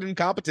stupid and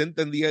incompetent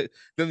than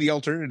the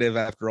alternative,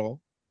 after all.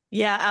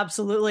 Yeah,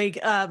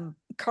 absolutely.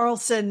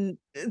 Carlson,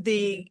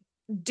 the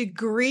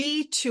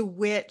degree to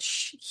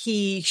which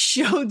he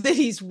showed that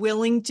he's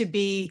willing to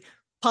be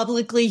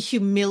publicly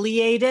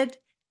humiliated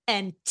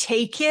and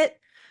take it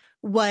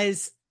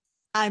was,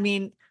 I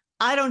mean,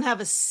 I don't have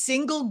a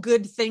single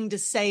good thing to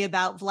say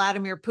about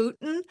Vladimir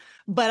Putin,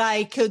 but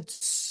I could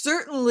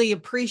certainly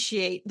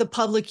appreciate the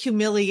public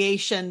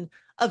humiliation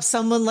of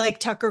someone like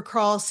Tucker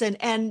Carlson.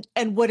 And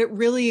what it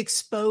really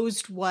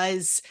exposed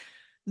was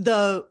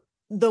the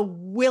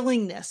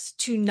willingness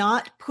to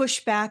not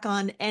push back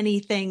on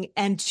anything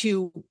and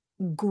to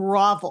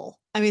grovel.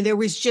 I mean, there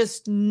was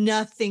just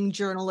nothing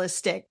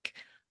journalistic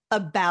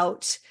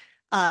about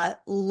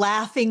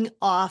laughing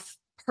off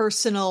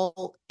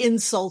personal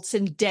insults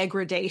and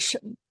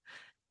degradation.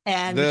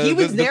 And he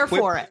was there quip,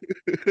 for it.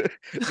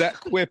 That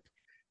quip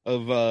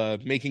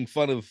of making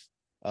fun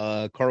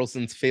of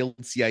Carlson's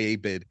failed CIA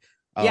bid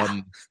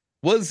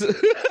was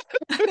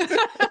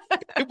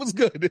it was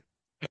good.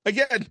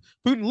 Again,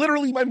 Putin,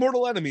 literally my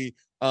mortal enemy.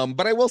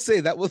 But I will say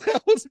that was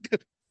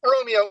good.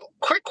 Romeo,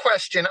 quick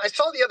question. I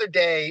saw the other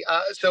day,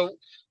 so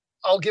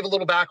I'll give a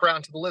little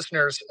background to the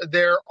listeners.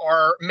 There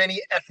are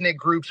many ethnic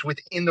groups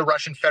within the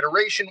Russian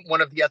Federation.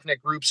 One of the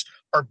ethnic groups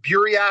are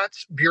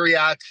Buryats.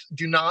 Buryats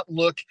do not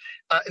look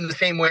in the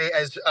same way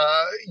as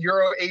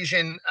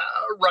Euro-Asian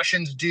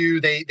Russians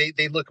do.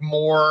 They look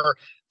more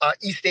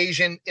East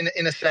Asian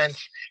in a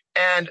sense.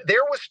 And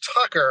there was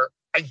Tucker.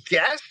 I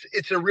guess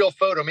it's a real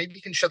photo. Maybe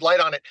you can shed light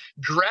on it.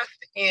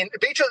 Dressed in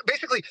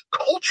basically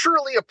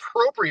culturally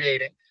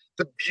appropriating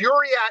the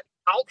Buryat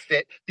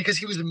outfit because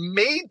he was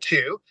made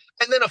to,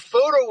 and then a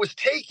photo was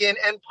taken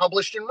and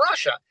published in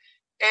Russia.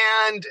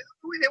 And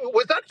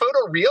was that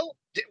photo real?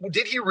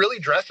 Did he really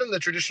dress in the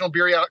traditional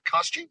Buryat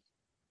costume?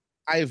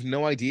 I have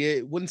no idea.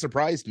 It wouldn't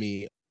surprise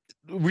me,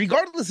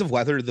 regardless of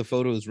whether the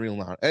photo is real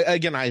or not.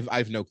 Again,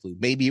 I've no clue.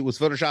 Maybe it was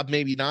Photoshop,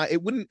 maybe not.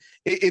 It wouldn't.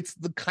 It's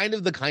the kind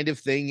of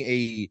thing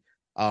a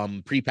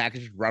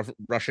prepackaged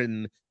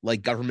Russian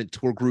like government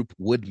tour group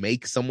would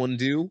make someone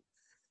do.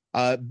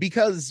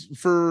 Because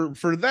for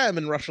them,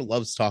 and Russia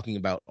loves talking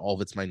about all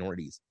of its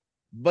minorities,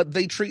 but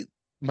they treat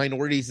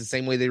minorities the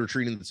same way they were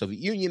treating the Soviet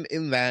Union,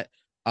 in that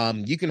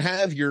you can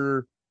have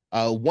your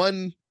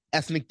one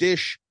ethnic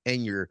dish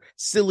and your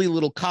silly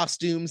little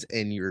costumes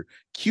and your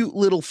cute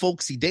little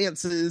folksy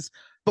dances.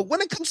 But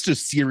when it comes to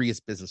serious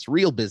business,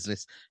 real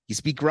business, you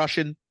speak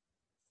Russian,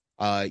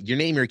 you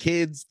name your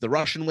kids the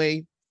Russian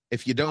way.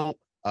 If you don't,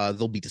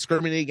 they'll be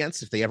discriminated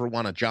against if they ever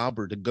want a job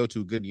or to go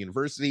to a good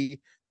university.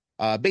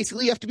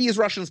 Basically, you have to be as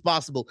Russian as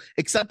possible,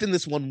 except in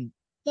this one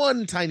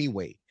tiny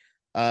way,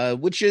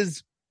 which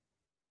is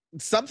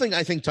something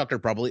I think Tucker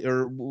probably,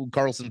 or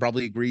Carlson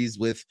probably agrees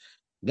with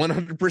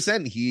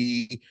 100%.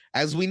 He,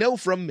 as we know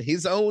from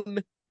his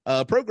own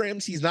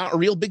programs, he's not a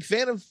real big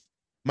fan of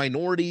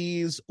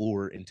minorities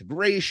or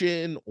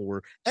integration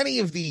or any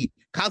of the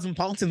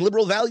cosmopolitan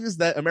liberal values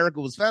that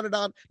America was founded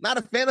on. Not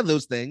a fan of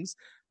those things.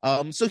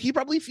 So he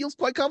probably feels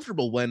quite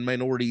comfortable when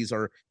minorities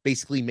are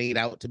basically made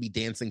out to be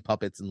dancing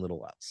puppets and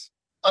little else.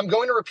 I'm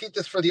going to repeat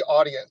this for the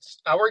audience.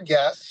 Our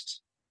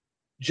guest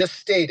just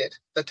stated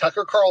that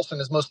Tucker Carlson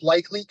is most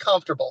likely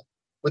comfortable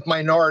with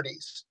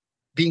minorities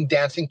being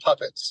dancing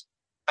puppets.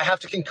 I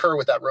have to concur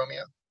with that,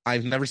 Romeo.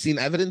 I've never seen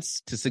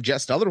evidence to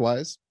suggest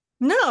otherwise.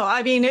 No,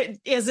 I mean,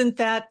 isn't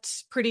that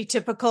pretty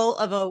typical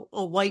of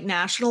a white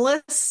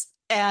nationalist?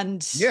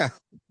 And yeah,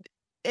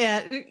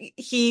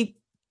 he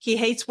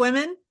hates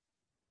women.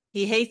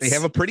 He hates. They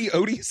have a pretty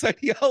odious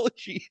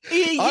ideology.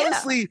 Yeah.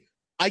 Honestly,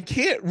 I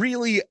can't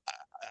really.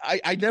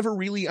 I never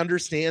really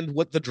understand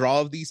what the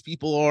draw of these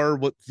people are.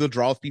 What the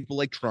draw of people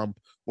like Trump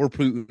or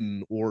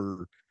Putin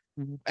or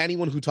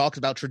anyone who talks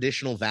about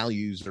traditional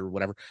values or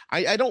whatever.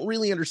 I don't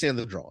really understand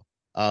the draw.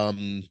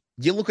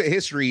 You look at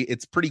history;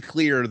 it's pretty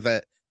clear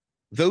that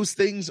those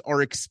things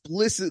are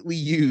explicitly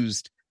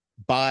used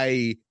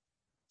by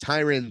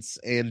tyrants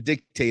and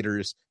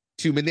dictators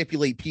to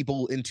manipulate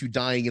people into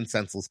dying in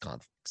senseless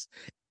conflicts.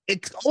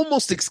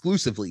 Almost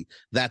exclusively,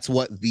 that's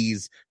what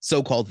these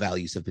so-called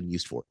values have been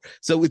used for.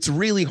 So it's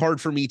really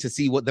hard for me to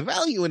see what the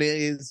value in it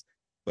is,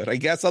 but I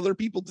guess other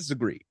people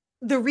disagree.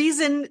 The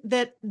reason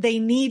that they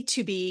need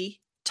to be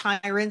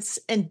tyrants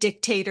and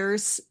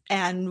dictators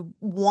and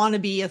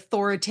wannabe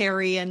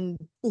authoritarian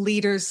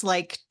leaders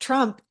like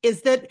Trump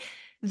is that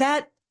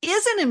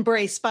isn't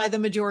embraced by the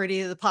majority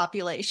of the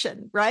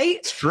population, right?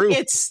 It's true.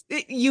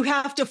 You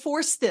have to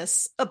force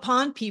this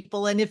upon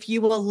people. And if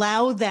you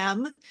allow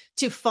them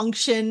to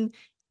function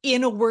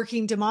in a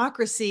working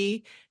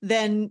democracy,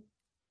 then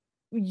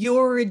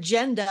your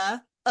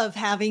agenda of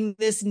having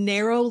this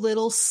narrow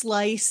little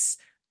slice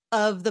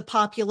of the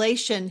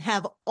population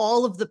have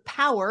all of the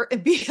power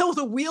and be able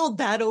to wield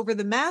that over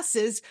the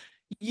masses,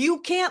 you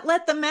can't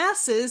let the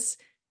masses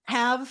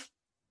have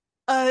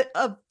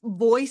a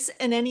voice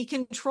and any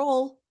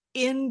control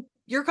in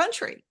your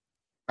country.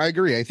 I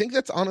agree. I think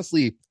that's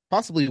honestly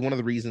possibly one of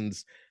the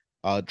reasons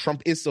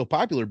Trump is so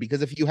popular,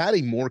 because if you had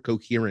a more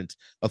coherent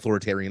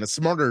authoritarian, a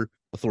smarter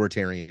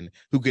authoritarian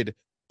who could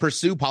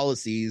pursue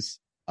policies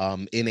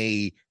in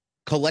a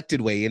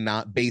collected way and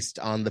not based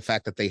on the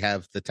fact that they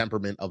have the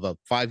temperament of a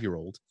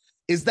 5-year-old,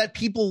 is that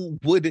people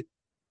would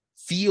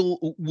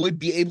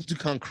be able to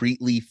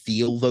concretely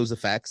feel those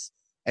effects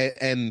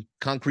and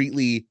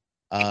concretely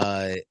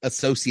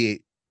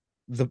associate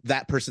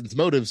that person's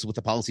motives with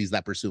the policies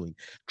that pursuing.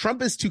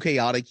 Trump is too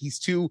chaotic. He's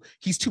too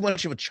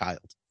much of a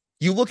child.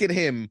 You look at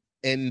him,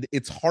 and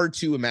it's hard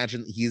to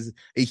imagine he's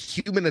a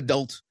human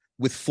adult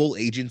with full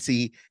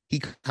agency.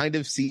 He kind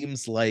of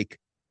seems like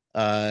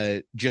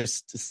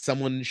just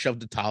someone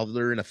shoved a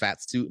toddler in a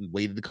fat suit and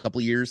waited a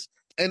couple years.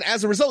 And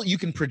as a result, you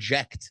can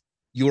project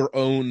your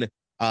own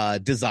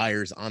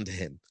desires onto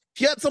him.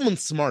 If you had someone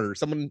smarter,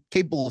 someone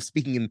capable of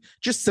speaking in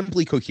just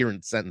simply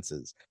coherent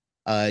sentences,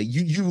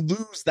 you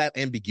lose that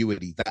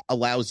ambiguity that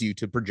allows you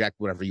to project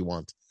whatever you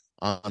want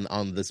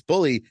on this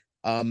bully.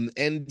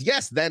 And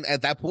yes, then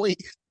at that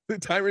point, the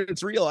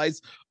tyrants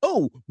realize,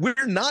 oh, we're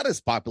not as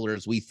popular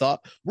as we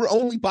thought. We're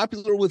only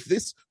popular with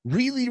this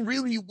really,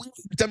 really weird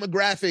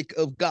demographic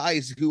of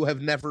guys who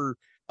have never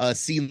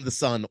seen the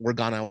sun or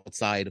gone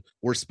outside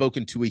or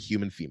spoken to a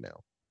human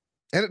female.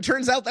 And it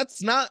turns out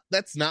that's not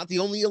the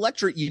only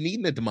electorate you need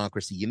in a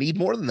democracy. You need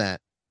more than that.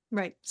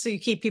 Right. So you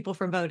keep people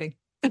from voting.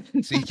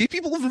 So you keep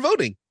people from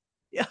voting.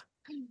 Yeah.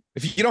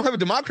 If you don't have a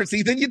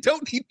democracy, then you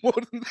don't need more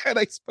than that,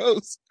 I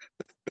suppose.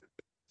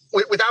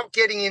 Without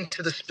getting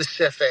into the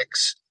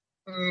specifics,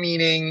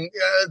 meaning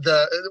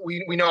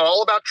we know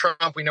all about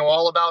Trump, we know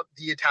all about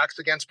the attacks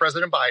against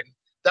President Biden.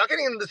 Without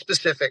getting into the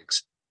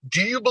specifics,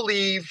 do you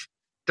believe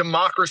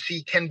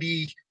democracy can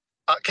be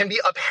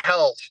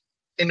upheld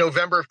in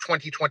November of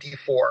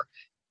 2024?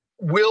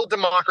 Will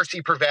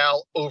democracy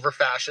prevail over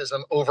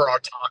fascism, over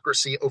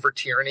autocracy, over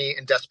tyranny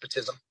and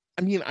despotism?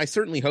 I mean, I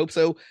certainly hope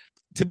so.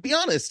 To be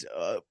honest,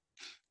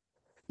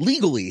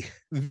 legally,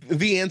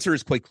 the answer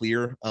is quite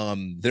clear.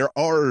 There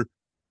are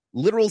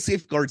literal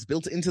safeguards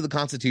built into the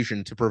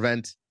Constitution to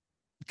prevent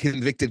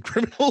convicted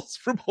criminals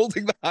from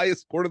holding the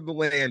highest court of the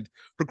land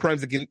for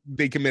crimes that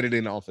they committed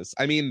in office.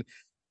 I mean,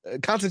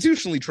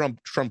 constitutionally, Trump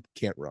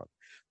can't run.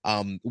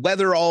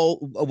 Whether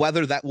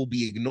that will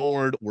be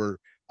ignored or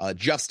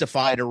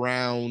justified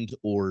around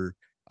or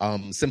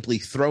simply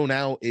thrown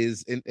out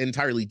is an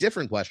entirely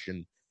different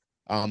question.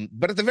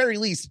 But at the very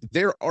least,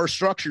 there are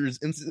structures,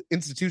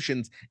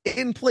 institutions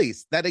in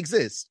place that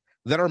exist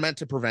that are meant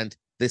to prevent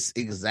this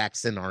exact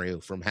scenario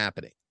from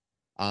happening.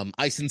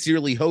 I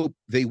sincerely hope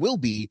they will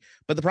be,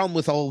 but the problem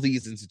with all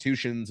these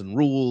institutions and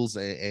rules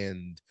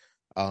and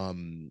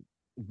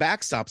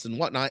backstops and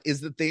whatnot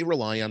is that they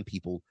rely on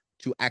people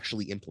to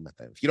actually implement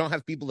them. If you don't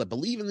have people that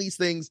believe in these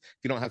things, if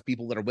you don't have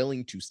people that are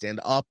willing to stand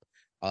up,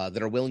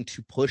 that are willing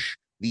to push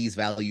these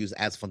values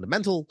as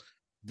fundamental,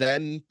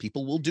 then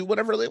people will do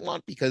whatever they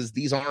want because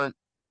these aren't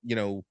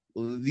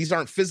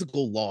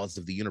physical laws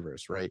of the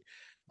universe, right?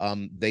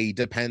 They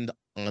depend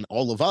on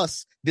all of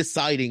us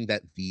deciding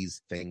that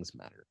these things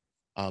matter.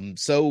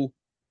 So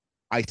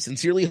I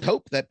sincerely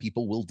hope that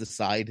people will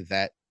decide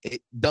that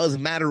it does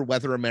matter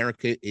whether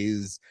America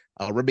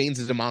remains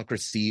a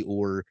democracy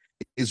or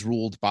is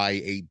ruled by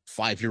a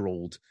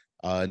 5-year-old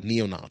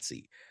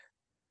neo-Nazi.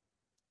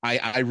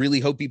 I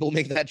really hope people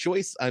make that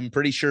choice. I'm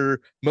pretty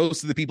sure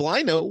most of the people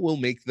I know will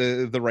make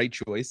the right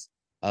choice.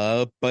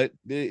 But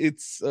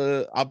it's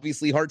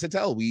obviously hard to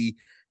tell. We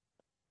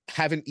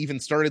haven't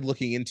even started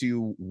looking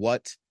into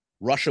what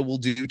Russia will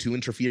do to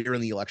interfere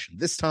in the election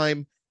this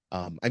time.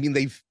 I mean,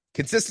 they've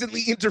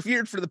consistently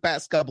interfered for the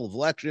past couple of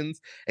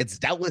elections. It's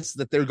doubtless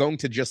that they're going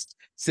to just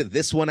sit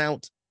this one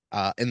out.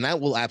 And that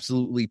will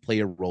absolutely play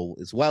a role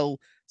as well.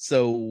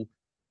 So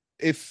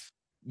if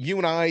you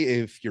and I,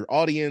 if your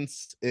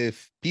audience,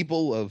 if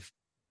people of,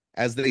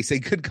 as they say,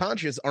 good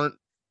conscience aren't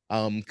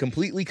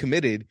completely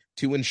committed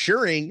to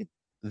ensuring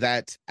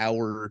that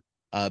our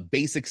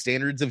basic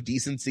standards of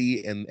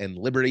decency and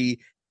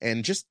liberty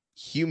and just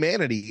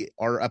humanity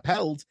are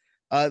upheld,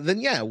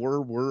 then yeah,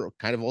 we're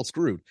kind of all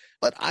screwed.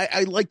 But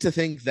I like to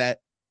think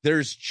that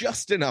there's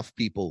just enough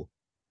people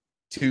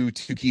to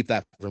keep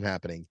that from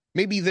happening.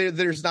 Maybe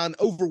there's not an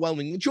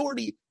overwhelming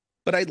majority,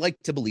 but I'd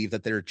like to believe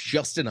that there are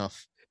just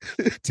enough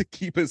to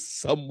keep us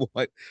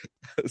somewhat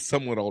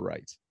all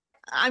right.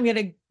 I'm going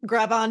to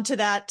grab onto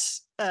that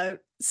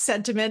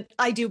sentiment.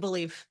 I do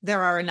believe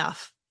there are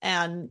enough.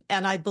 And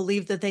I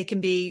believe that they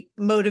can be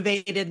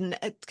motivated,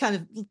 and kind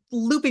of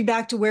looping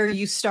back to where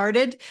you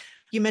started.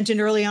 You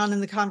mentioned early on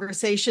in the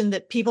conversation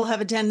that people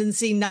have a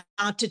tendency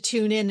not to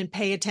tune in and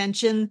pay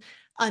attention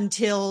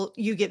until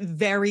you get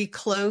very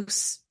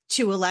close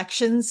to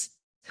elections.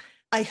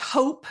 I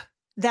hope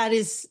that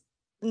is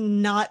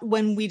not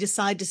when we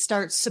decide to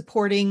start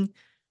supporting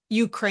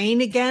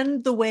Ukraine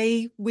again the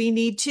way we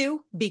need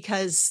to,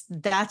 because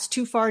that's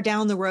too far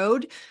down the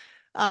road.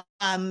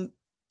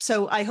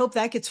 So I hope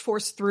that gets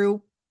forced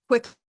through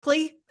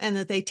quickly and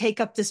that they take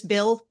up this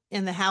bill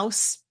in the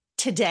House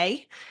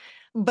today.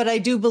 But I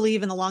do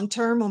believe in the long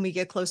term, when we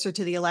get closer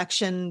to the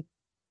election,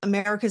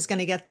 America's going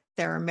to get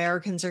there.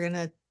 Americans are going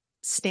to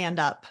stand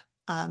up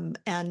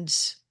and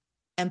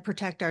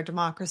protect our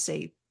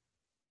democracy.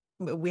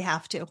 We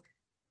have to.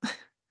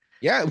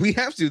 Yeah, we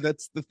have to.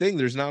 That's the thing.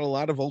 There's not a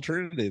lot of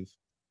alternative.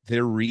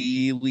 There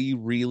really,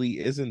 really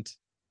isn't.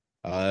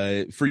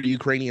 For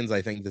Ukrainians,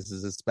 I think this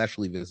is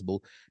especially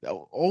visible.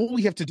 All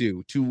we have to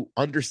do to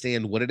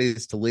understand what it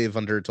is to live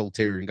under a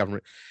totalitarian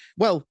government,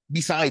 well,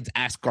 besides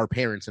ask our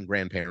parents and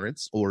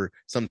grandparents, or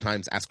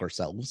sometimes ask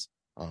ourselves,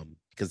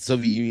 because the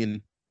Soviet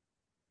Union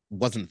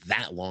wasn't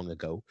that long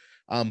ago,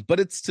 but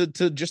it's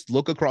to just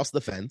look across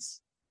the fence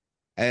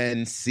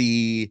and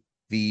see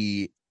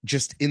the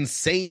just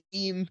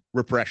insane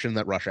repression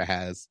that Russia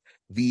has,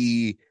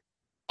 the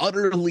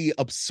utterly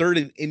absurd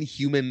and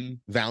inhuman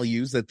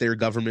values that their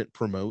government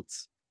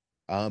promotes,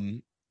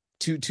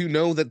 to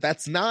know that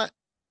that's not,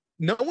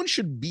 no one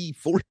should be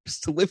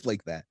forced to live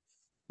like that.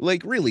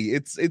 Like, really,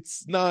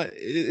 it's not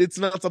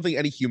something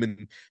any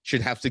human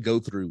should have to go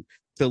through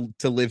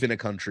to live in a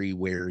country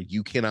where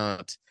you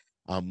cannot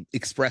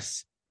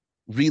express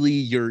really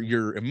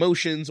your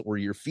emotions or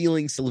your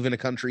feelings, to live in a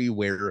country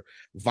where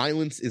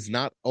violence is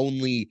not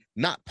only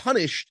not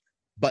punished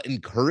but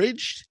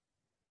encouraged.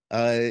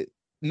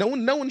 No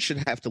one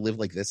should have to live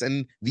like this,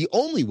 and the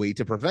only way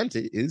to prevent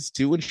it is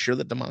to ensure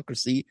that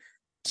democracy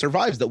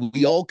survives, that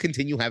we all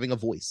continue having a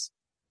voice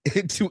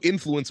to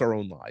influence our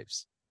own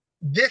lives.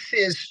 This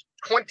is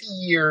 20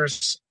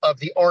 years of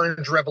the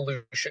Orange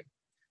Revolution,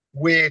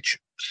 which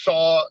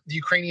saw the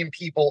Ukrainian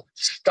people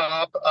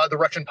stop the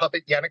Russian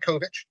puppet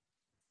Yanukovych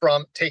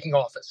from taking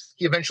office.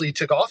 He eventually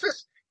took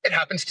office. It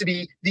happens to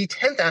be the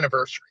 10th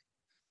anniversary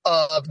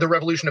of the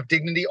Revolution of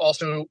Dignity,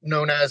 also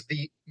known as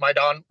the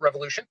Maidan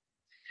Revolution.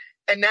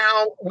 And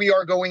now we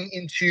are going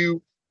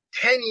into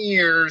 10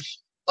 years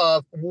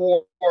of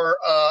war,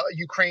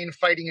 Ukraine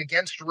fighting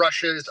against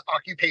Russia's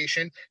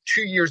occupation,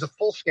 2 years of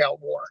full-scale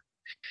war.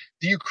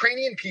 The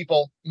Ukrainian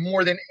people,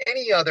 more than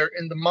any other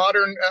in the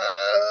modern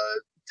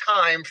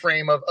time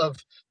frame of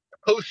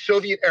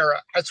post-Soviet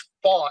era, has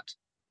fought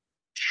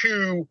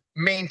to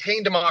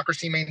maintain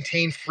democracy,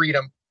 maintain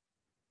freedom.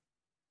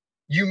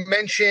 You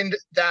mentioned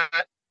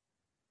that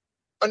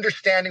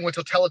understanding what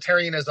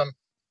totalitarianism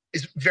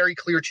is very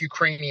clear to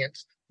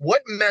Ukrainians.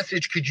 What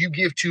message could you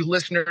give to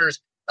listeners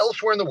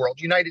elsewhere in the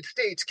world, United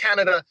States,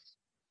 Canada,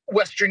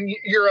 Western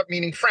Europe,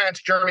 meaning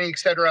France, Germany,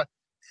 etc.,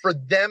 for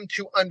them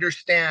to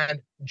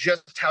understand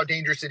just how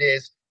dangerous it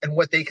is and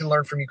what they can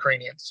learn from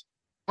Ukrainians?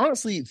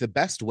 Honestly, the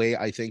best way,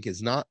 I think,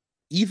 is not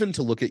even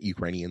to look at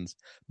Ukrainians,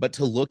 but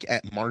to look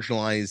at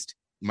marginalized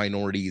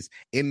minorities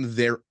in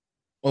their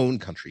own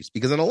countries.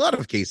 Because in a lot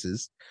of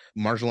cases,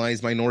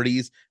 marginalized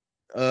minorities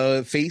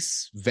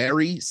face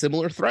very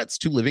similar threats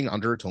to living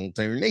under a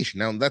totalitarian nation.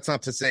 Now, that's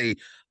not to say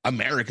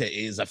America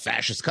is a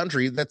fascist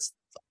country. That's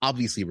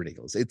obviously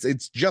ridiculous.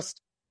 It's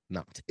just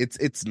not.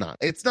 It's not.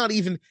 It's not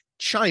even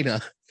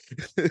China.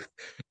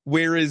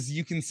 Whereas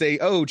you can say,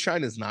 oh,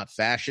 China's not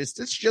fascist,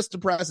 it's just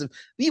oppressive.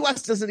 The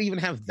US doesn't even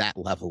have that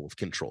level of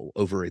control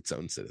over its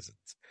own citizens.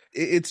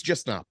 It's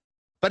just not.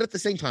 But at the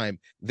same time,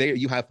 there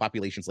you have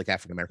populations like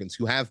African Americans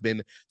who have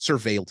been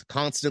surveilled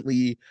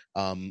constantly,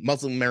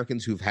 Muslim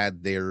Americans who've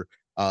had their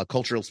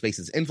cultural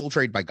spaces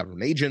infiltrated by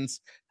government agents.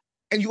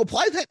 And you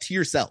apply that to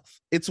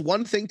yourself. It's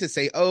one thing to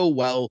say, oh,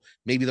 well,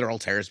 maybe they're all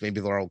terrorists,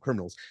 maybe they're all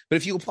criminals. But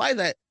if you apply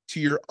that to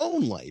your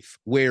own life,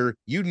 where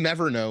you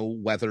never know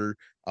whether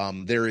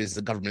there is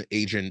a government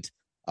agent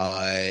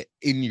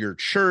in your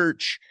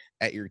church,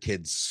 at your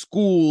kids'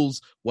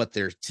 schools, what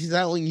they're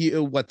telling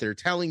you, what they're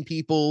telling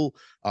people,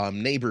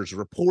 neighbors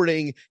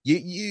reporting.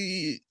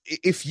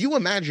 If you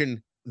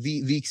imagine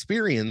the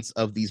experience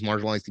of these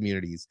marginalized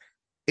communities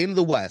in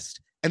the West,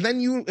 and then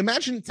you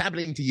imagine it's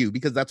happening to you,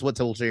 because that's what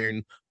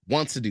totalitarian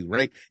wants to do,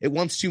 right? It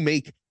wants to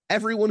make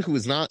everyone who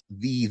is not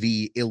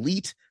the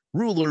elite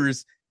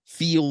rulers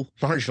feel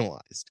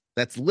marginalized.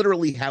 That's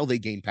literally how they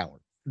gain power.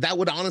 That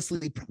would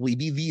honestly probably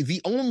be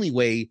the only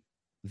way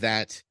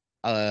that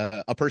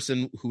a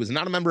person who is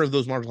not a member of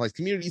those marginalized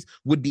communities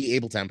would be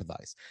able to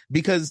empathize.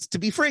 Because, to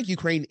be frank,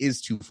 Ukraine is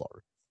too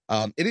far.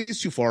 It is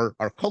too far.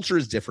 Our culture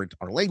is different.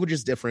 Our language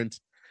is different.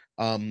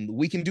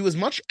 We can do as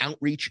much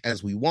outreach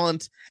as we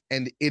want,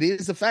 and it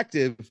is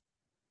effective.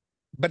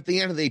 But at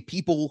the end of the day,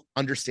 people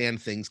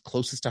understand things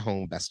closest to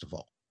home best of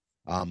all.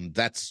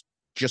 That's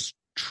just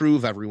true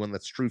of everyone.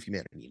 That's true of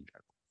humanity in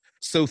general.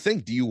 So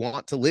think, do you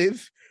want to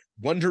live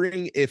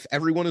wondering if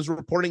everyone is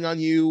reporting on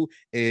you,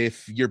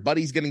 if your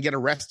buddy's going to get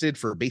arrested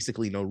for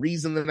basically no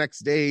reason the next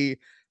day?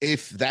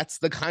 If that's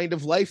the kind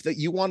of life that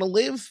you want to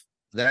live,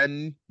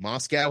 then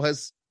Moscow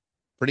has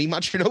pretty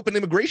much an open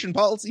immigration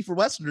policy for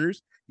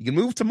Westerners. You can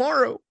move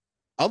tomorrow.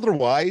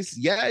 Otherwise,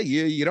 yeah,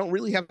 you don't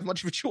really have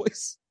much of a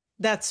choice.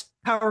 That's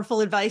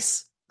powerful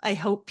advice. I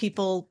hope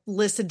people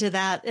listen to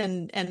that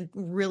and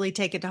really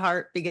take it to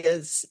heart,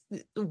 because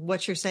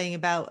what you're saying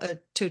about a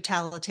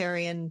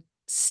totalitarian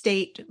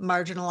state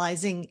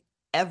marginalizing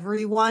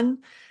everyone,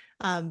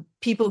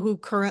 people who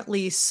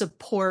currently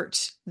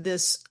support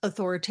this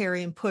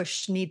authoritarian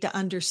push need to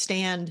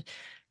understand,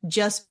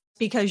 just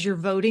because you're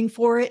voting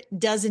for it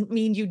doesn't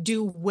mean you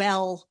do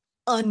well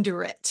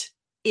under it.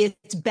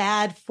 It's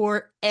bad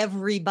for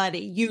everybody.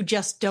 You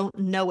just don't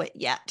know it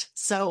yet.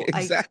 So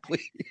exactly.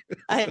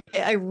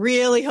 I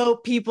really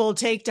hope people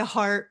take to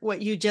heart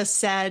what you just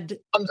said.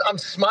 I'm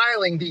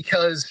smiling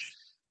because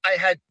I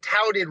had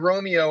touted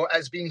Romeo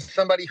as being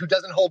somebody who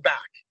doesn't hold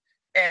back.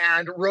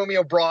 And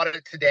Romeo brought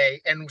it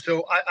today. And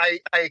so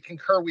I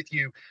concur with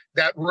you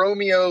that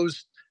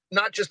Romeo's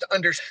not just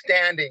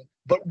understanding,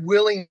 but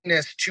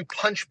willingness to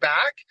punch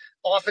back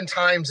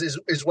oftentimes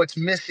is what's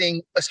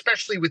missing,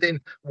 especially within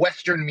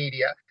Western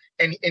media.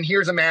 And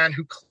here's a man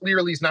who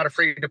clearly is not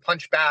afraid to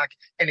punch back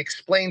and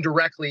explain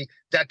directly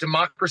that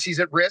democracy is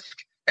at risk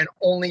and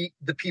only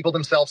the people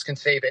themselves can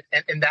save it.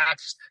 And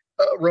that's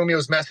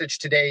Romeo's message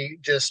today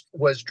just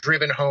was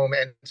driven home.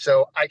 And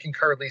so I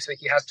concur, Lisa,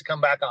 he has to come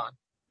back on.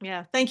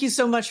 Yeah. Thank you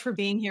so much for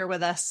being here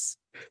with us.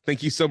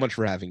 Thank you so much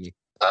for having me.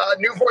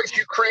 New Voice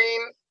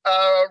Ukraine,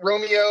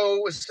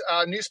 Romeo's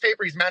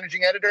newspaper. He's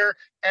managing editor.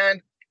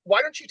 And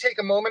why don't you take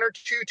a moment or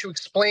two to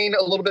explain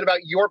a little bit about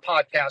your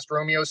podcast,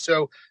 Romeo,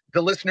 so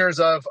the listeners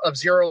of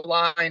Zero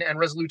Line and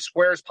Resolute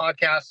Square's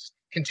podcasts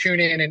can tune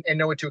in and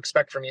know what to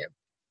expect from you.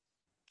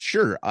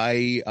 Sure.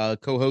 I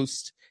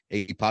co-host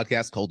a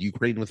podcast called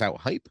Ukraine Without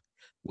Hype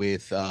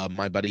with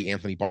my buddy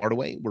Anthony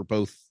Bardaway. We're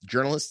both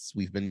journalists.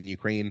 We've been in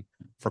Ukraine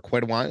for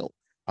quite a while.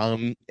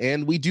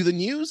 And we do the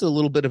news, a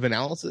little bit of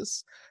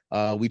analysis.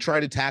 We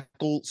try to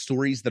tackle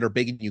stories that are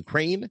big in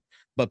Ukraine,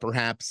 but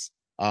perhaps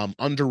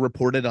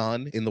underreported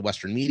on in the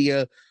Western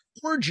media,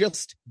 or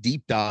just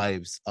deep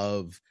dives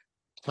of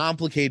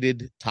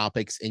complicated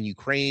topics in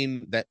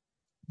Ukraine that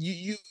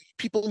you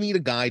people need a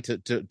guy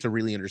to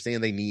really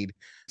understand. They need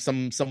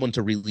someone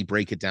to really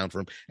break it down for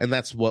them, and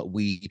that's what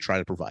we try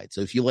to provide.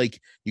 So if you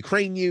like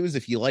Ukraine news,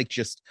 if you like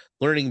just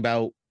learning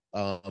about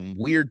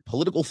weird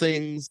political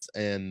things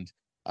and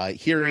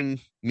hearing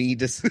me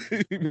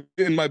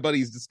and my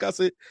buddies discuss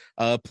it,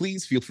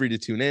 please feel free to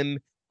tune in.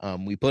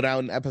 We put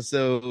out an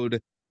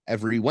episode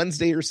every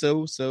Wednesday or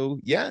so. So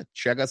yeah,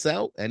 check us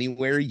out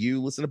anywhere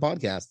you listen to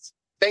podcasts.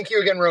 Thank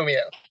you again,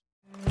 Romeo.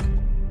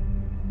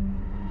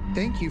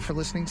 Thank you for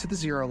listening to The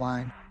Zero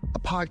Line, a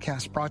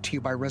podcast brought to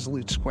you by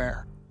Resolute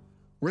Square.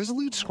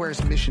 Resolute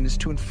Square's mission is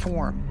to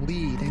inform,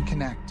 lead, and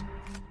connect.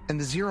 And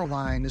The Zero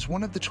Line is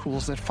one of the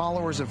tools that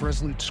followers of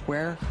Resolute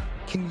Square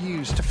can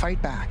use to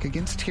fight back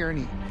against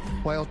tyranny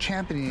while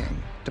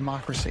championing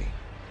democracy.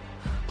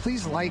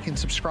 Please like and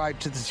subscribe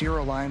to The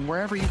Zero Line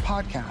wherever you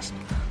podcast,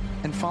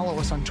 and follow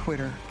us on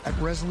Twitter at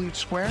Resolute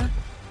Square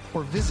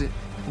or visit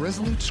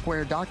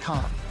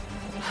resolutesquare.com.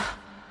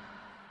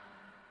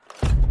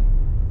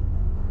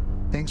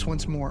 Thanks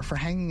once more for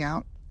hanging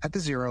out at The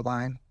Zero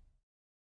Line.